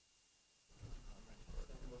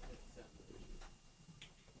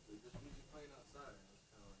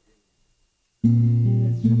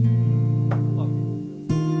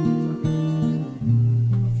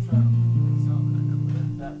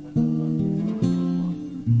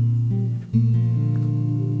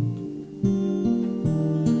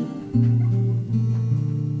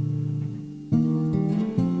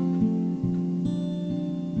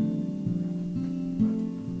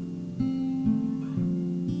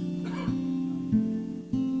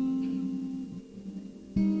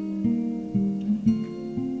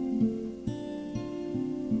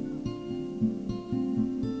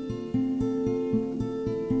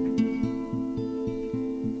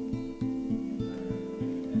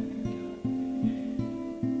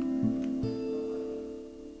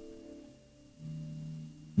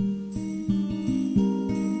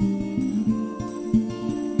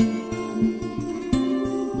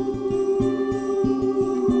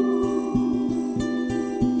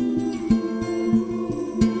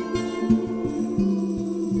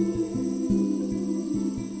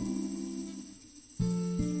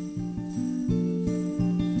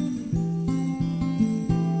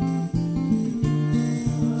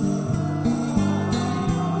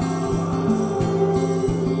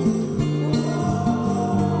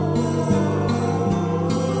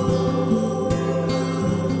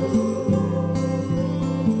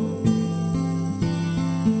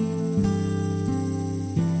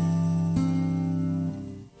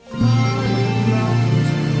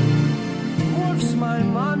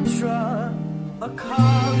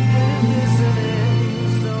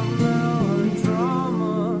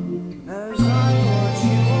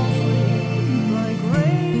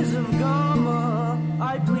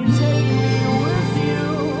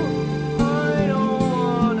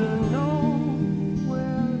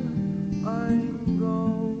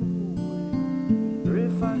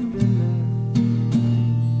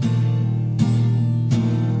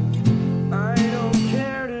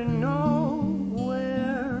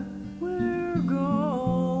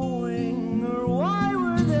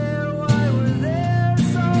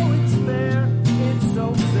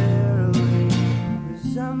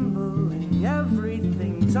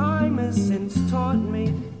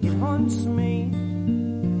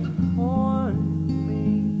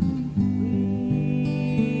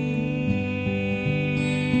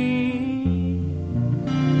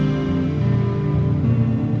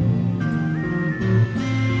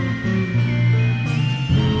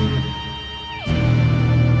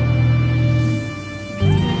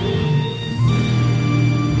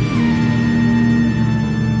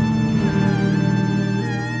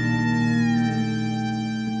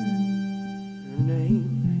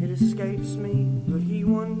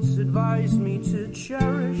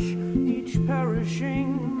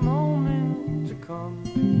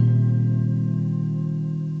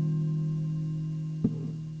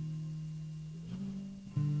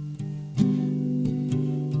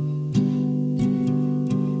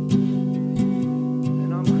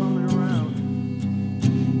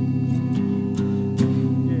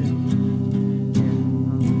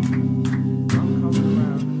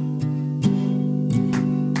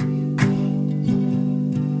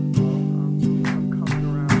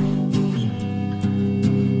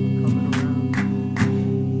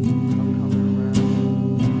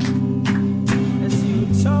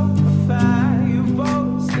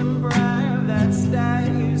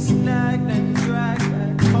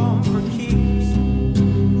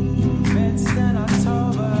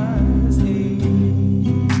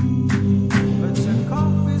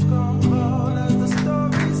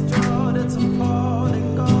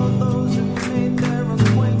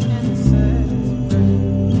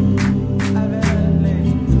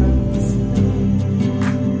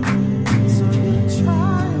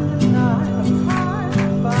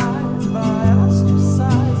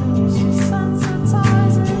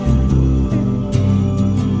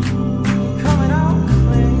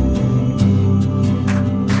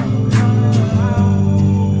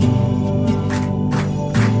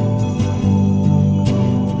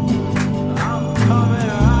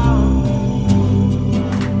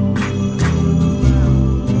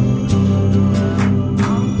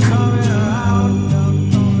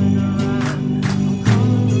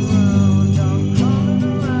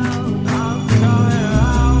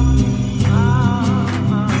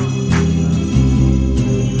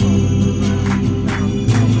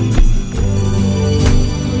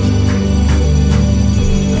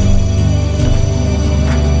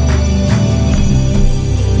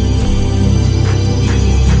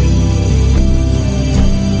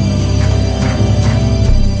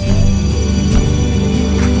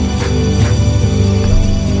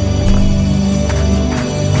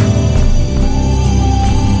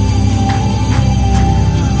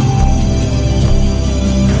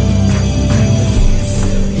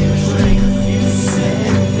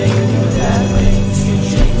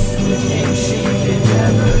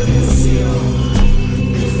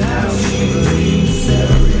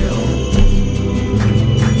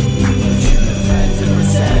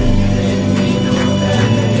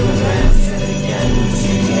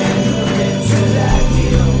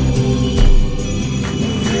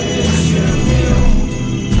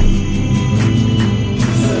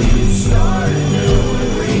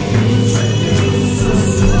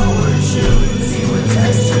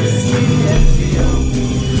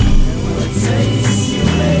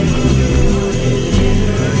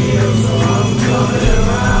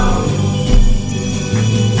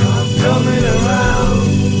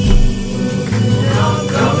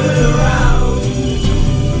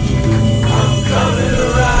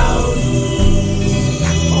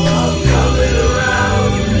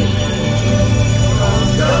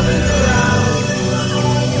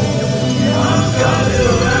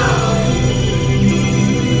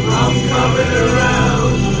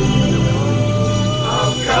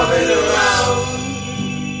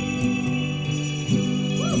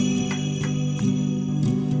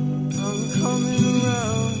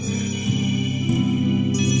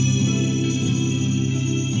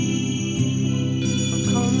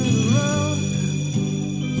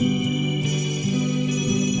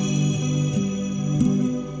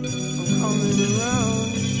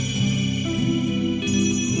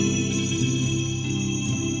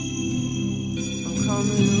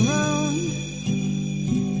 coming around,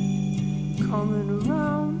 coming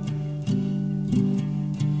around,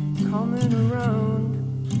 coming around.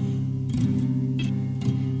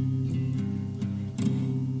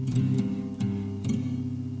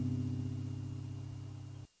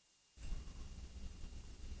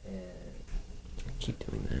 Keep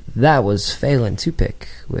doing that. That was Phelan Tupic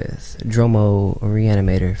with Dromo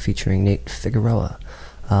Reanimator featuring Nate Figueroa.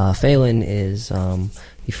 Phelan is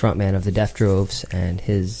the frontman of the Death Droves, and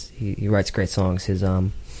he writes great songs. He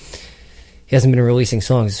hasn't been releasing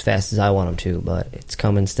songs as fast as I want him to, but it's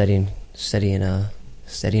coming steady and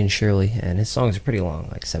surely. And his songs are pretty long,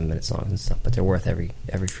 like 7-minute songs and stuff, but they're worth every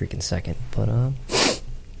freaking second. But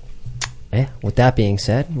yeah. With that being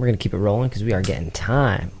said, we're gonna keep it rolling because we are getting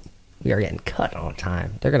time. We are getting cut on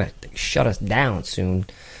time. They're going to shut us down soon.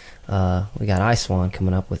 We got iSwan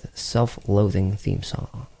coming up with a self-loathing theme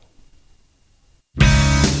song. Coming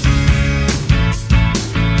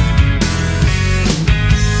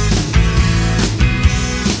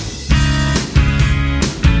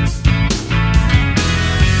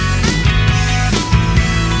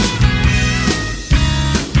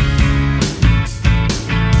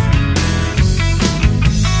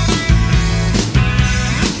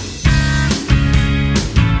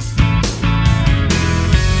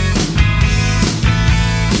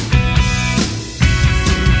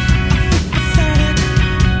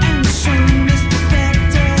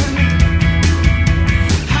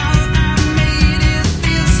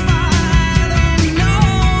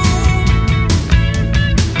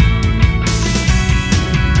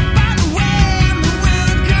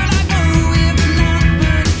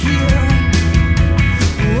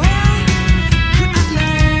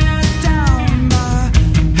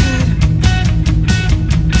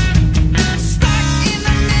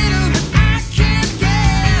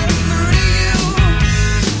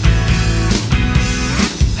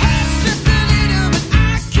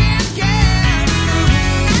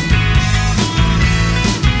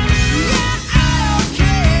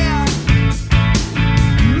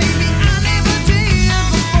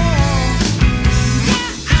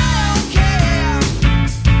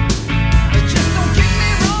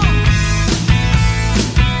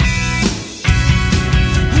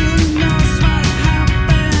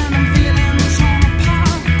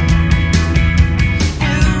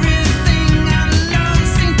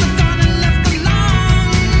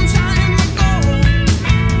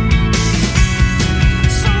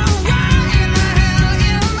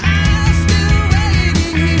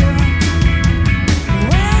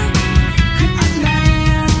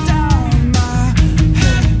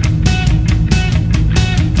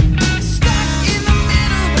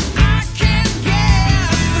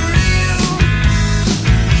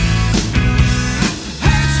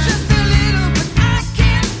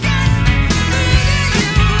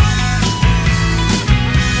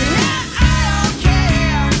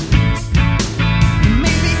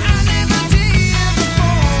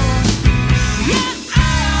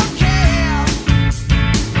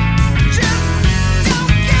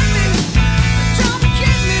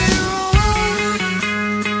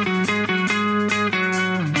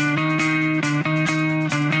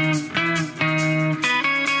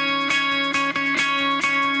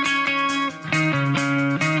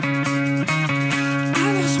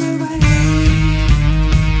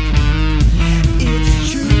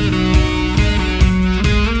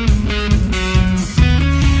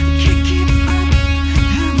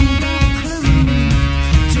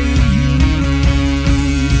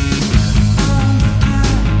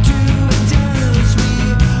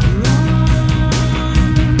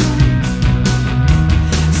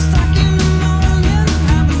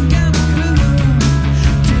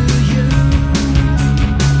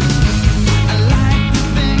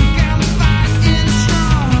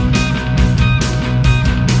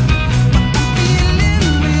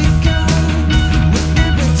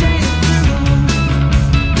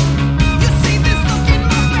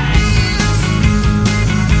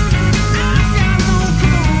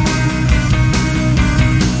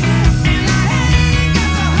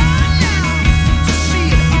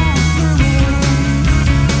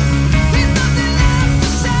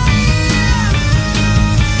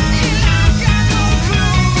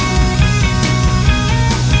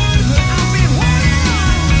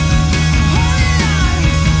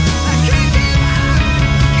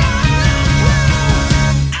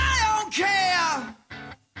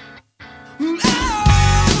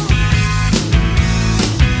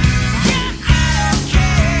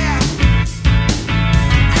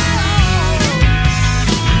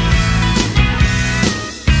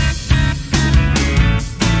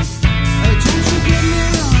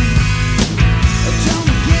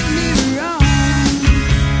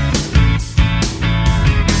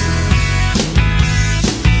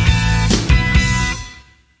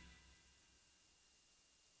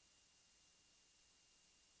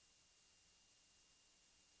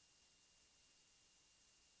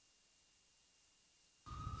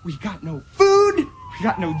We got no food. We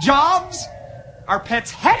got no jobs. Our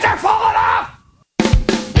pets' heads are falling off.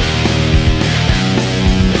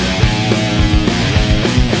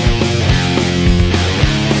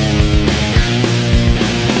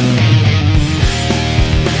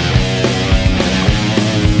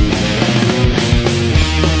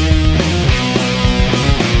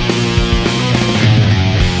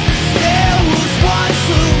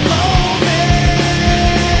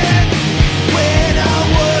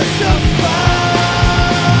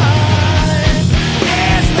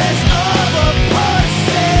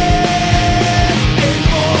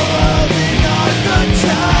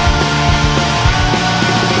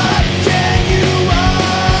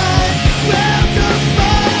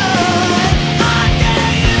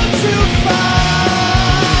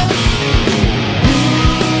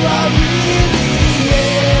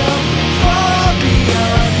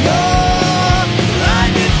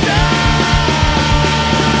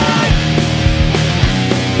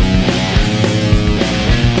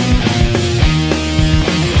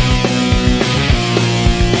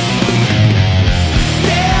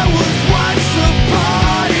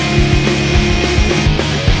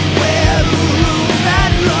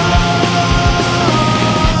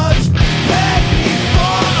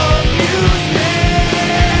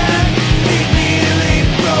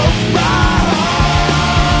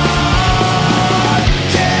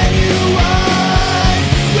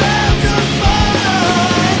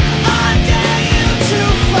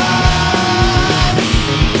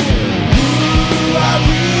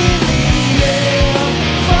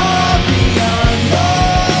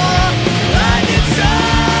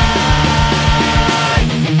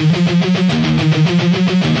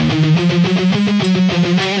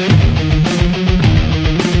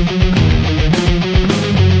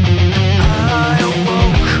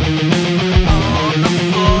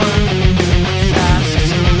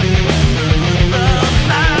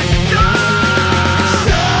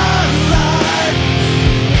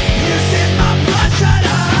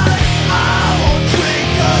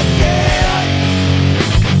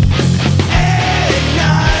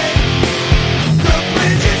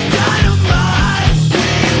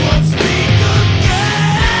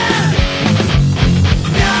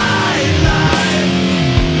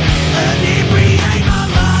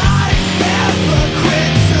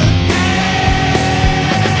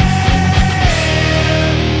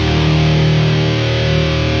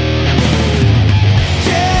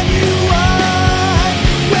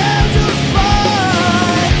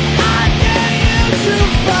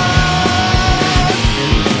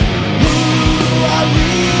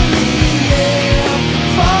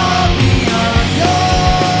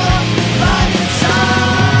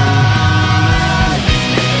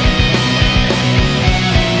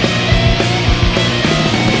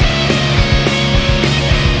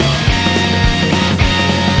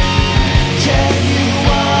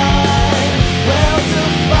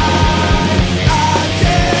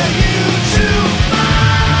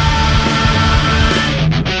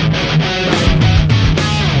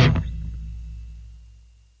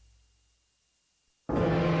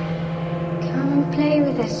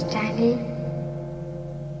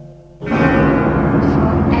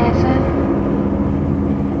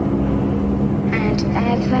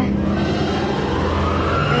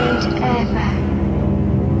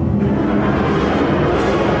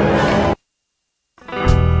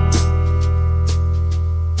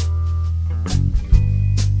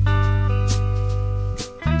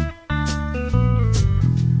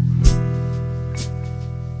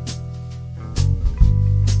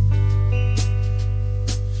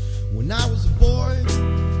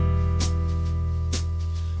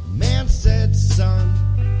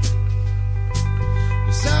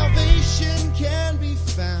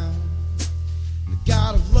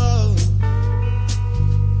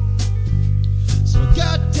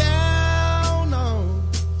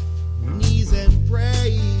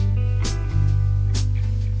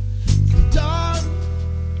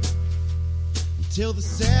 Till the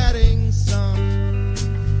setting sun.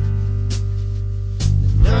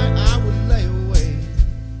 The night I would lay awake,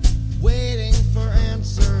 waiting for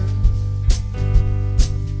answers.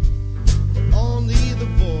 But only the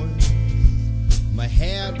voice in my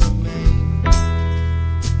head remained.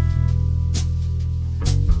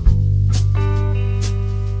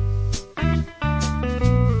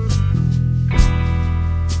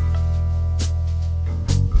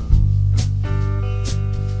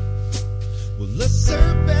 Well, the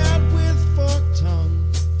serpent with forked tongue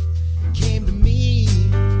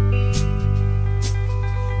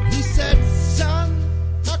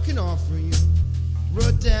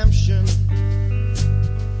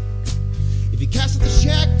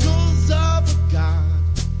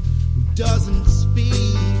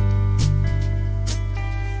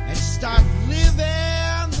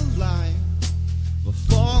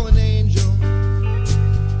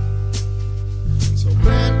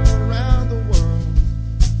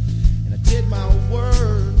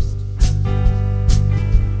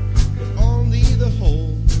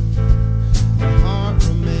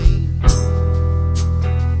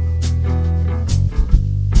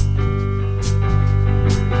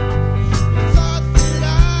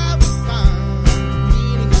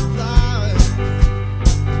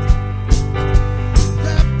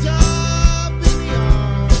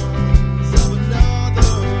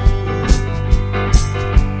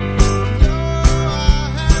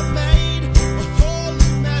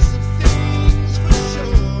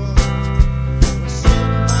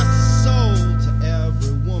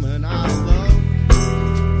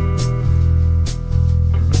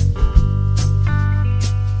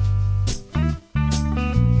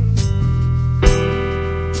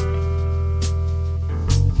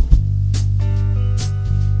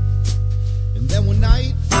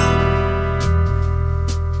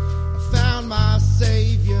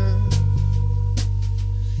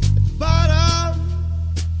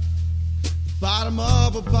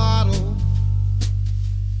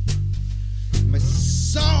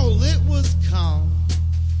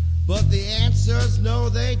answers no,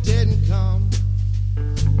 they didn't come.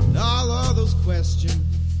 And all of those questions,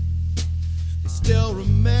 they still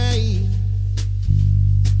remain.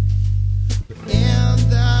 In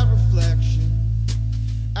that reflection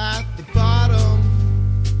at the bottom,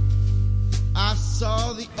 I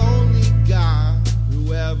saw the only guy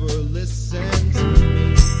who ever listened to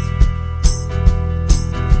me.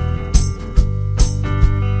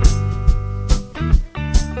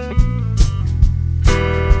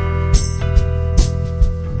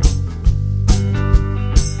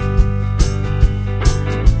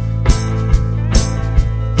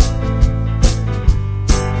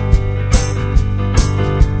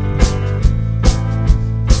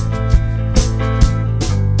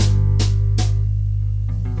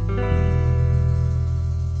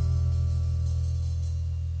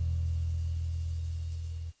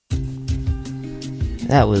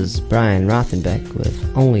 That was Brian Rothenbeck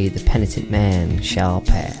with Only the Penitent Man Shall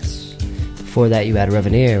Pass. Before that, you had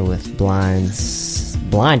Reveneer with Blinded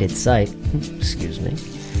Sight. Excuse me.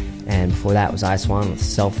 And before that was I Swan with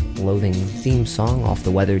Self-Loathing Theme Song off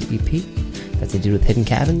the Weathered EP that they did with Hidden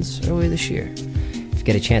Cabins earlier this year. If you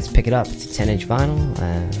get a chance to pick it up, it's a 10-inch vinyl,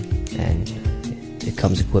 and it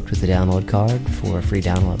comes equipped with a download card for a free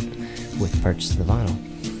download with the purchase of the vinyl.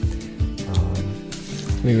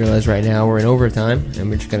 We realize right now we're in overtime, and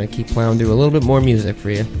we're just going to keep plowing through a little bit more music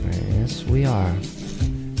for you. Yes, we are.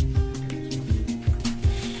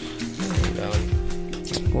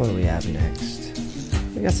 What do we have next?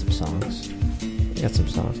 We got some songs.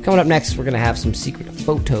 Coming up next, we're going to have some secret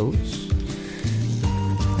photos.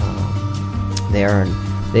 They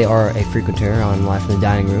are a frequenter on Live from the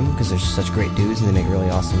Dining Room because they're such great dudes and they make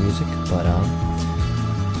really awesome music. But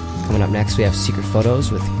coming up next, we have secret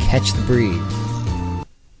photos with Catch the Breeze.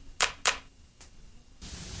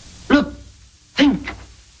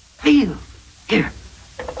 Feel. Here.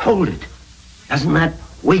 Hold it. Doesn't that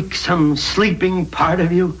wake some sleeping part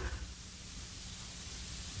of you?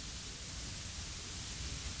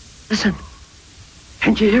 Listen.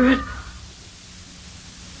 Can't you hear it?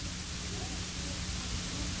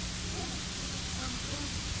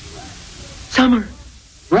 Summer.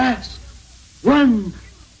 Grass. Run.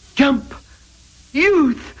 Jump.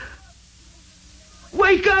 Youth.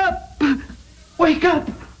 Wake up. Wake up.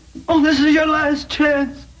 Oh, this is your last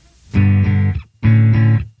chance.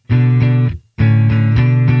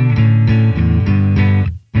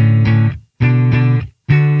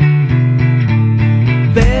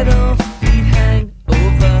 Bare feet hang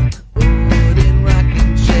over wooden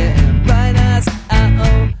rocking chair, and bright eyes are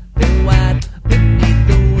open wide beneath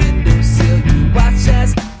the windowsill. You watch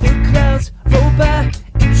as the clouds roll by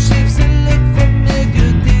in shapes that look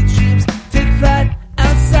familiar. Daydreams take flight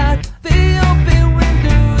outside the open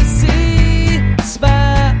window. See,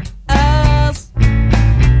 smile.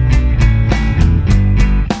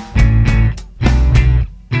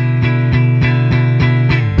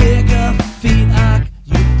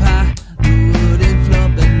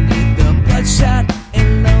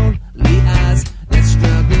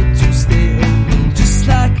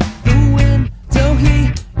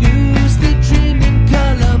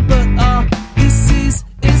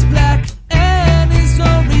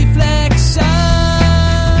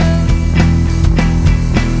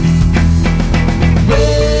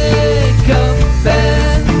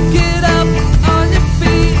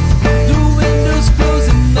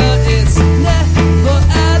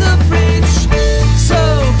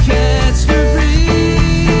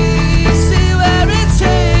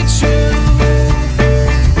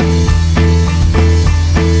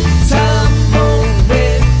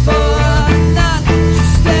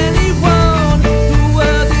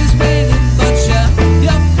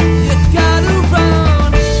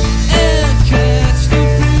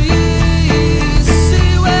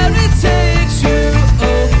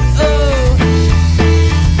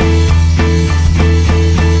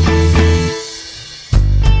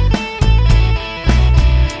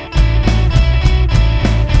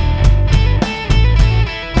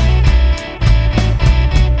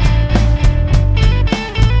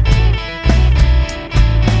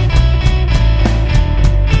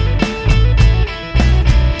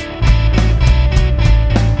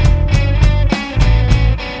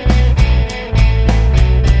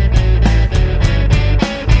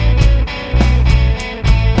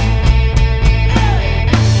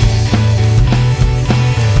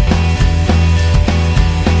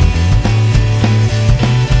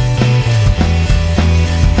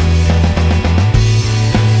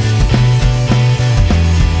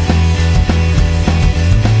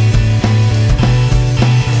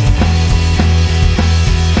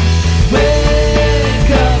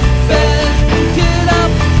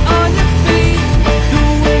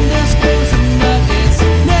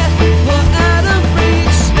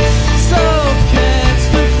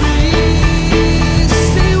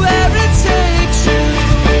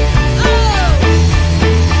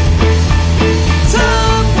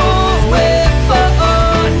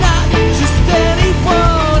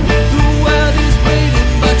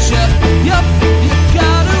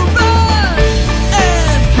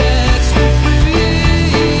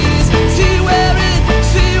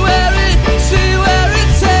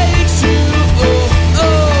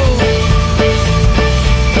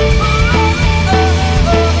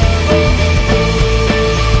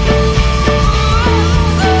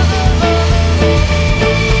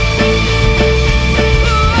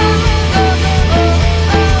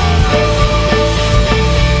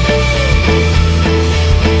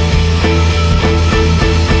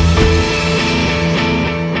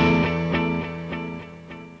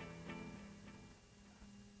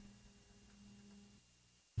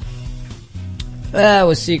 That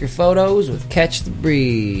was Secret Photos with Catch the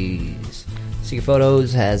Breeze. Secret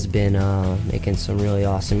Photos has been making some really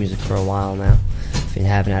awesome music for a while now. If you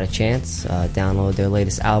haven't had a chance, download their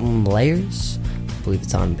latest album, Layers. I believe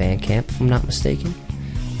it's on Bandcamp, if I'm not mistaken.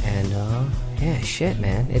 And, yeah, shit,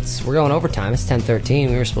 man. We're going overtime. It's 10:13.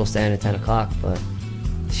 We were supposed to end at 10 o'clock, but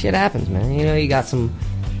shit happens, man. You know, you got some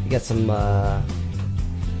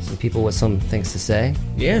people with some things to say.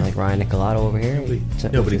 Yeah. Like Ryan Nicolato over here.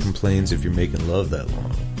 Nobody complains if you're making love that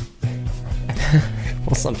long.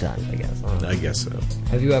 Well, sometimes, I guess. I guess so.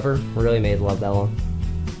 Have you ever really made love that long?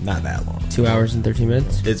 Not that long. 2 hours and 13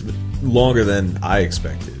 minutes? It's longer than I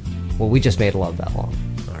expected. Well, we just made love that long.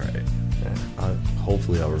 All right.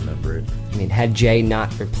 Hopefully I'll remember it. I mean, had Jay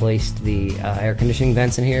not replaced the air conditioning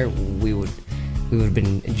vents in here, we would have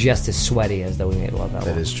been just as sweaty as though we made love that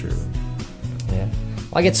long. That is true. Yeah.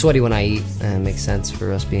 Well, I get sweaty when I eat, and it makes sense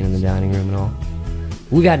for us being in the dining room and all.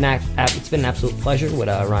 We've had it's been an absolute pleasure with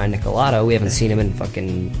Ryan Nicolato. We haven't seen him in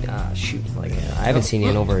fucking I haven't seen you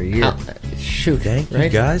in over a year. Thank you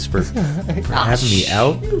guys for having me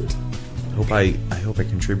out. I hope I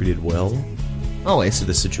contributed well. Always to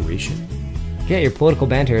the situation. Yeah, your political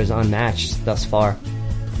banter is unmatched thus far.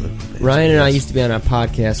 Ryan and I used to be on a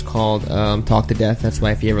podcast called Talk to Death. That's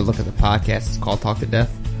why if you ever look at the podcast, it's called Talk to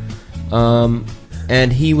Death.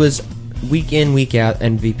 And he was week in, week out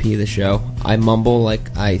MVP of the show. I mumble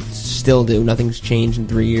like I still do. Nothing's changed in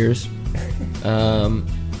 3 years.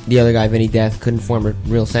 The other guy, Vinny Death, couldn't form a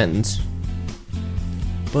real sentence.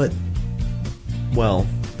 But, well,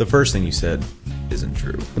 the first thing you said isn't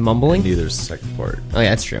true. The mumbling? And neither is the second part. Oh yeah,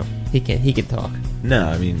 that's true. He can talk. No,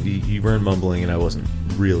 I mean, you weren't mumbling and I wasn't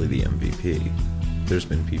really the MVP. There's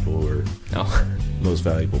been people who are most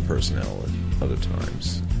valuable personnel at other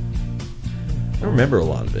times. I remember a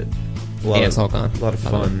lot of it. It's all gone. A lot of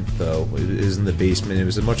fun, though. It was in the basement. It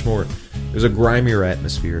was it was a grimier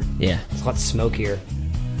atmosphere. Yeah, it's a lot smokier.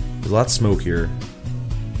 It was a lot smokier.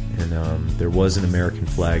 And there was an American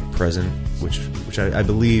flag present, which I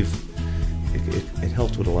believe it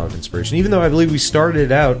helped with a lot of inspiration. Even though I believe we started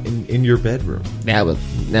it out in your bedroom. Yeah, but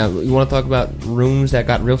now you want to talk about rooms that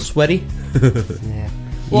got real sweaty? Yeah.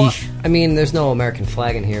 Well, I mean, there's no American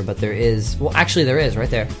flag in here, but there is. Well, actually, there is right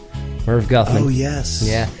there. Merv Guffman. Oh, yes.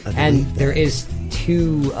 Yeah. And there is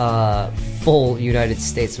 2 full United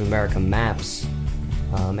States of America maps,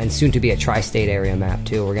 and soon to be a tri-state area map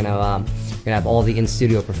too. We're gonna have all the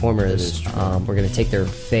in-studio performers. We're gonna take their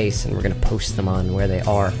face and we're gonna post them on where they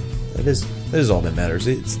are. That is all that matters.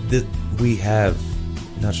 It's that we have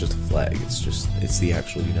not just a flag. It's the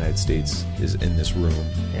actual United States is in this room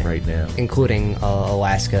right now, including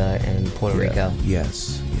Alaska and Puerto Rico.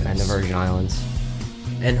 Yes, and the Virgin Islands.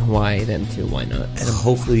 And Hawaii, then too. Why not? And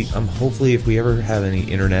hopefully, if we ever have any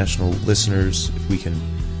international listeners, if we can,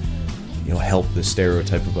 help the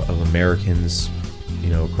stereotype of Americans,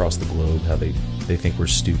 across the globe, how they think we're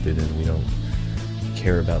stupid and we don't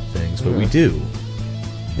care about things, but we do.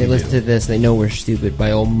 They listen to this, they know we're stupid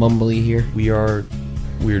by old mumbly here.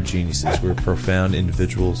 We're geniuses. We're profound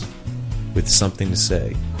individuals with something to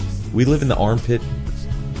say. We live in the armpit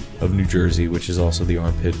of New Jersey, which is also the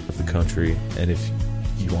armpit of the country, and if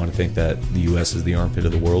you want to think that the U.S. is the armpit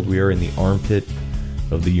of the world, we are in the armpit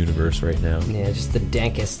of the universe right now. Yeah, just the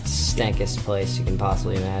dankest, stankest place you can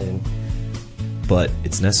possibly imagine. But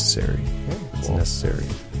it's necessary. Yeah, it's necessary.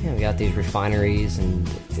 Yeah, we got these refineries, and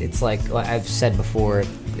it's like I've said before,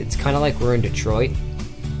 it's kind of like we're in Detroit.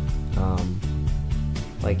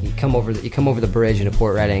 Like you come over the bridge into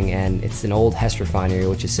Port Reading, and it's an old Hess refinery,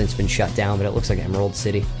 which has since been shut down, but it looks like Emerald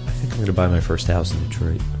City. I think I'm going to buy my first house in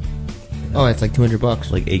Detroit. Oh, it's like $200,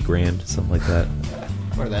 like $8,000, something like that.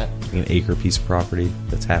 Or that, like an acre piece of property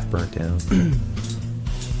that's half burnt down.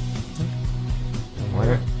 Why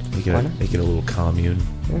not? Make it a little commune.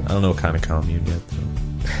 Yeah. I don't know what kind of commune yet,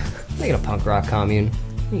 though. Make it a punk rock commune.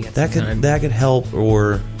 That could help,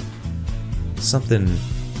 or something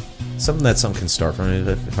that some can start from it.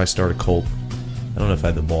 If I start a cult, I don't know if I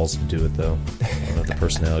have the balls to do it though. I don't have the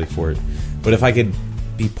personality for it. But if I could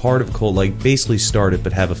be part of a cult, like basically start it,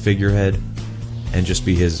 but have a figurehead and just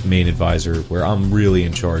be his main advisor, where I'm really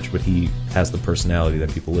in charge, but he has the personality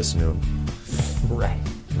that people listen to him. Right.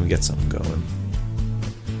 And we get something going.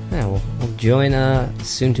 Yeah, we'll join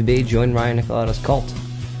join Ryan Nicolato's cult.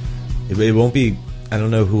 It won't be. I don't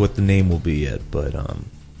know what the name will be yet, but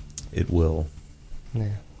it will. Yeah.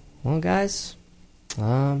 Well, guys,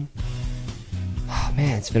 oh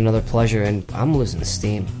man, it's been another pleasure, and I'm losing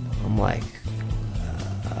steam. I'm like,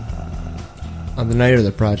 on the night of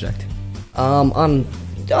the project. On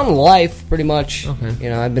life, pretty much.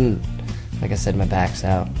 Okay. I've been, like I said, my back's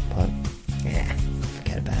out, but yeah,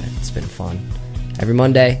 forget about it. It's been fun. Every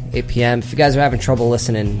Monday, 8 p.m. If you guys are having trouble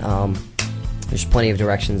listening, there's plenty of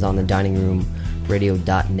directions on the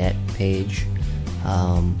diningroomradio.net page.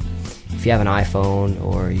 If you have an iPhone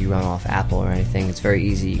or you run off Apple or anything, it's very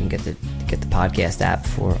easy. You can get the podcast app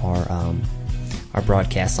for our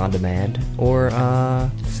broadcasts on demand, or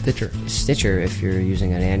Stitcher if you're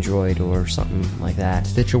using an Android or something like that.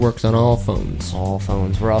 Stitcher works on all phones. All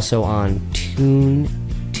phones. We're also on TuneIn.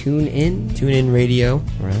 TuneIn Radio.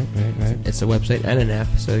 Right. It's a website and an app,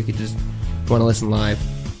 so you could just, if you want to listen live.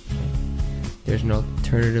 There's an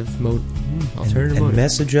alternative mode. And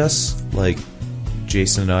message us, like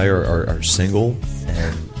Jason and I are single,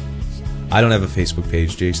 and I don't have a Facebook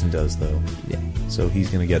page. Jason does, though. Yeah. So he's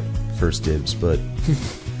going to get first dibs, but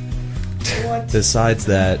What? besides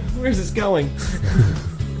that... Where's this going?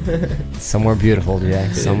 Somewhere beautiful, Jay.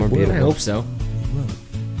 Somewhere beautiful. I hope so.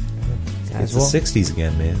 It's the 60s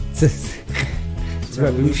again, man. It's a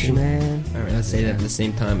revolution, man. All right, let's say that at the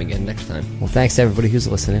same time again next time. Well, thanks to everybody who's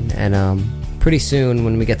listening, and pretty soon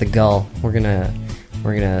when we get the gull, we're gonna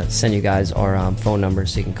send you guys our phone number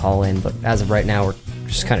so you can call in. But as of right now, we're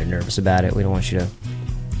just kind of nervous about it. We don't want you to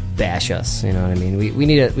bash us. You know what I mean? We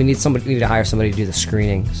need to hire somebody to do the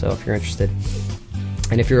screening. So if you're interested,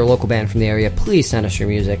 and if you're a local band from the area, please send us your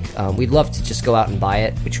music. We'd love to just go out and buy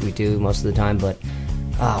it, which we do most of the time, but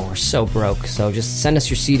we're so broke. So just send us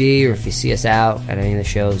your CD, or if you see us out at any of the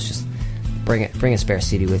shows, just bring a spare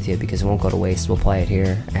CD with you, because it won't go to waste. We'll play it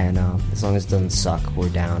here, and as long as it doesn't suck, we're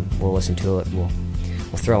down. We'll listen to it. We'll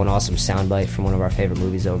throw an awesome soundbite from one of our favorite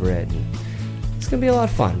movies over it. And it's gonna be a lot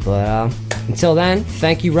of fun. But until then,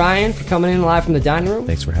 thank you, Ryan, for coming in live from the dining room.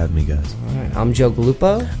 Thanks for having me, guys. All right, I'm Joe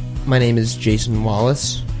Gallupo. My name is Jason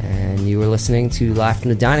Wallace, and you were listening to Live from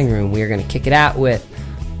the Dining Room. We are going to kick it out with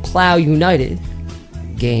Plow United,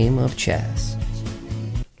 Game of Chess.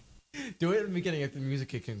 Do it at the beginning if the music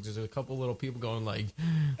kicks in. There's a couple little people going like,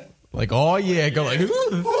 oh yeah, go like,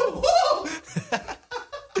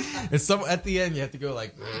 and some at the end you have to go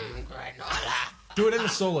like, do it in the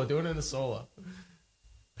solo. Do it in the solo.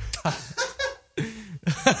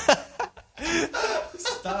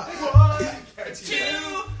 Stop. 1, 2,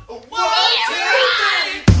 1, 2,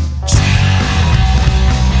 3.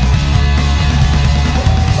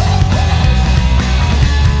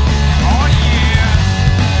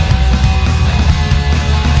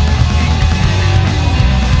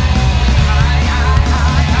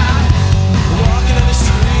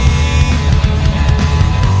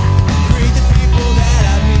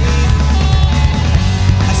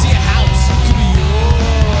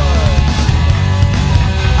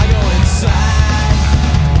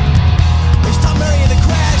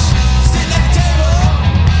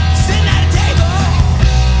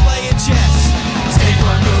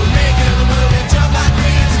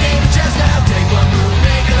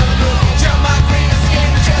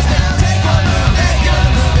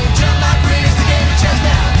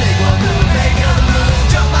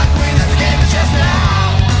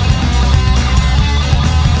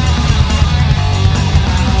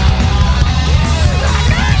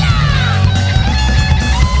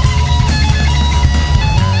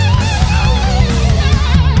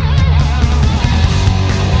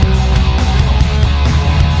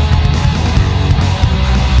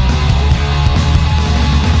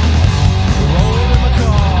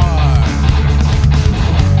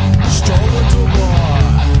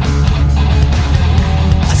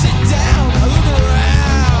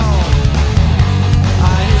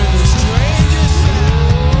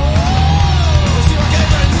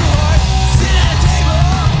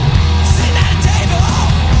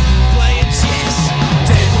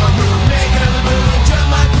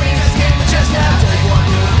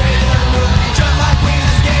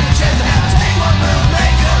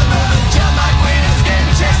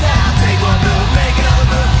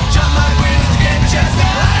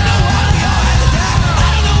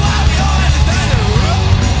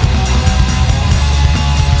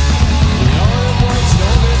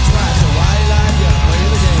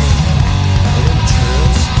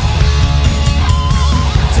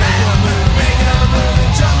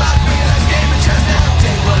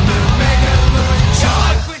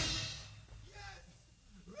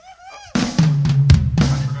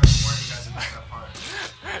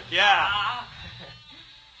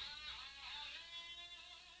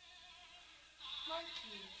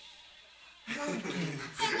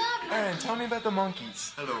 Aaron, tell me about the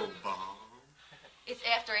monkeys. Hello, Bob. It's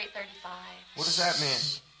after 8:35. What does that mean?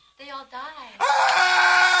 They all died.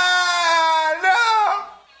 Ah, no!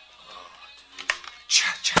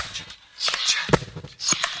 Cha, cha, cha, cha, cha.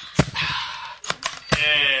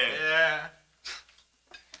 Yeah.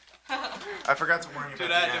 Yeah. I forgot to warn you Dude,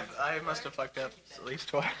 about the end. I must have fucked up at least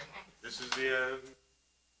twice. This is the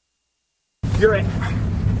You're it.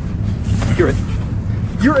 You're it.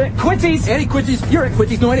 You're it. Quincy's. Annie Quincy's. You're it.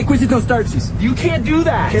 Quincy's. No Annie Quincy's. No Starchies. You can't do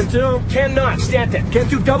that. Can't do. Cannot. Stamped it. Can't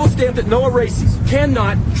do double stamped it. No erases.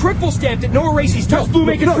 Cannot. Triple stamped it. No erases. Touch blue.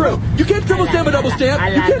 Make it true. You can't triple stamp a double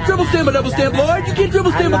stamp. You can't triple stamp a double stamp, Lloyd. You can't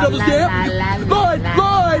triple stamp a double stamp.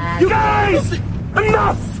 Lloyd. You guys.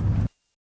 Enough.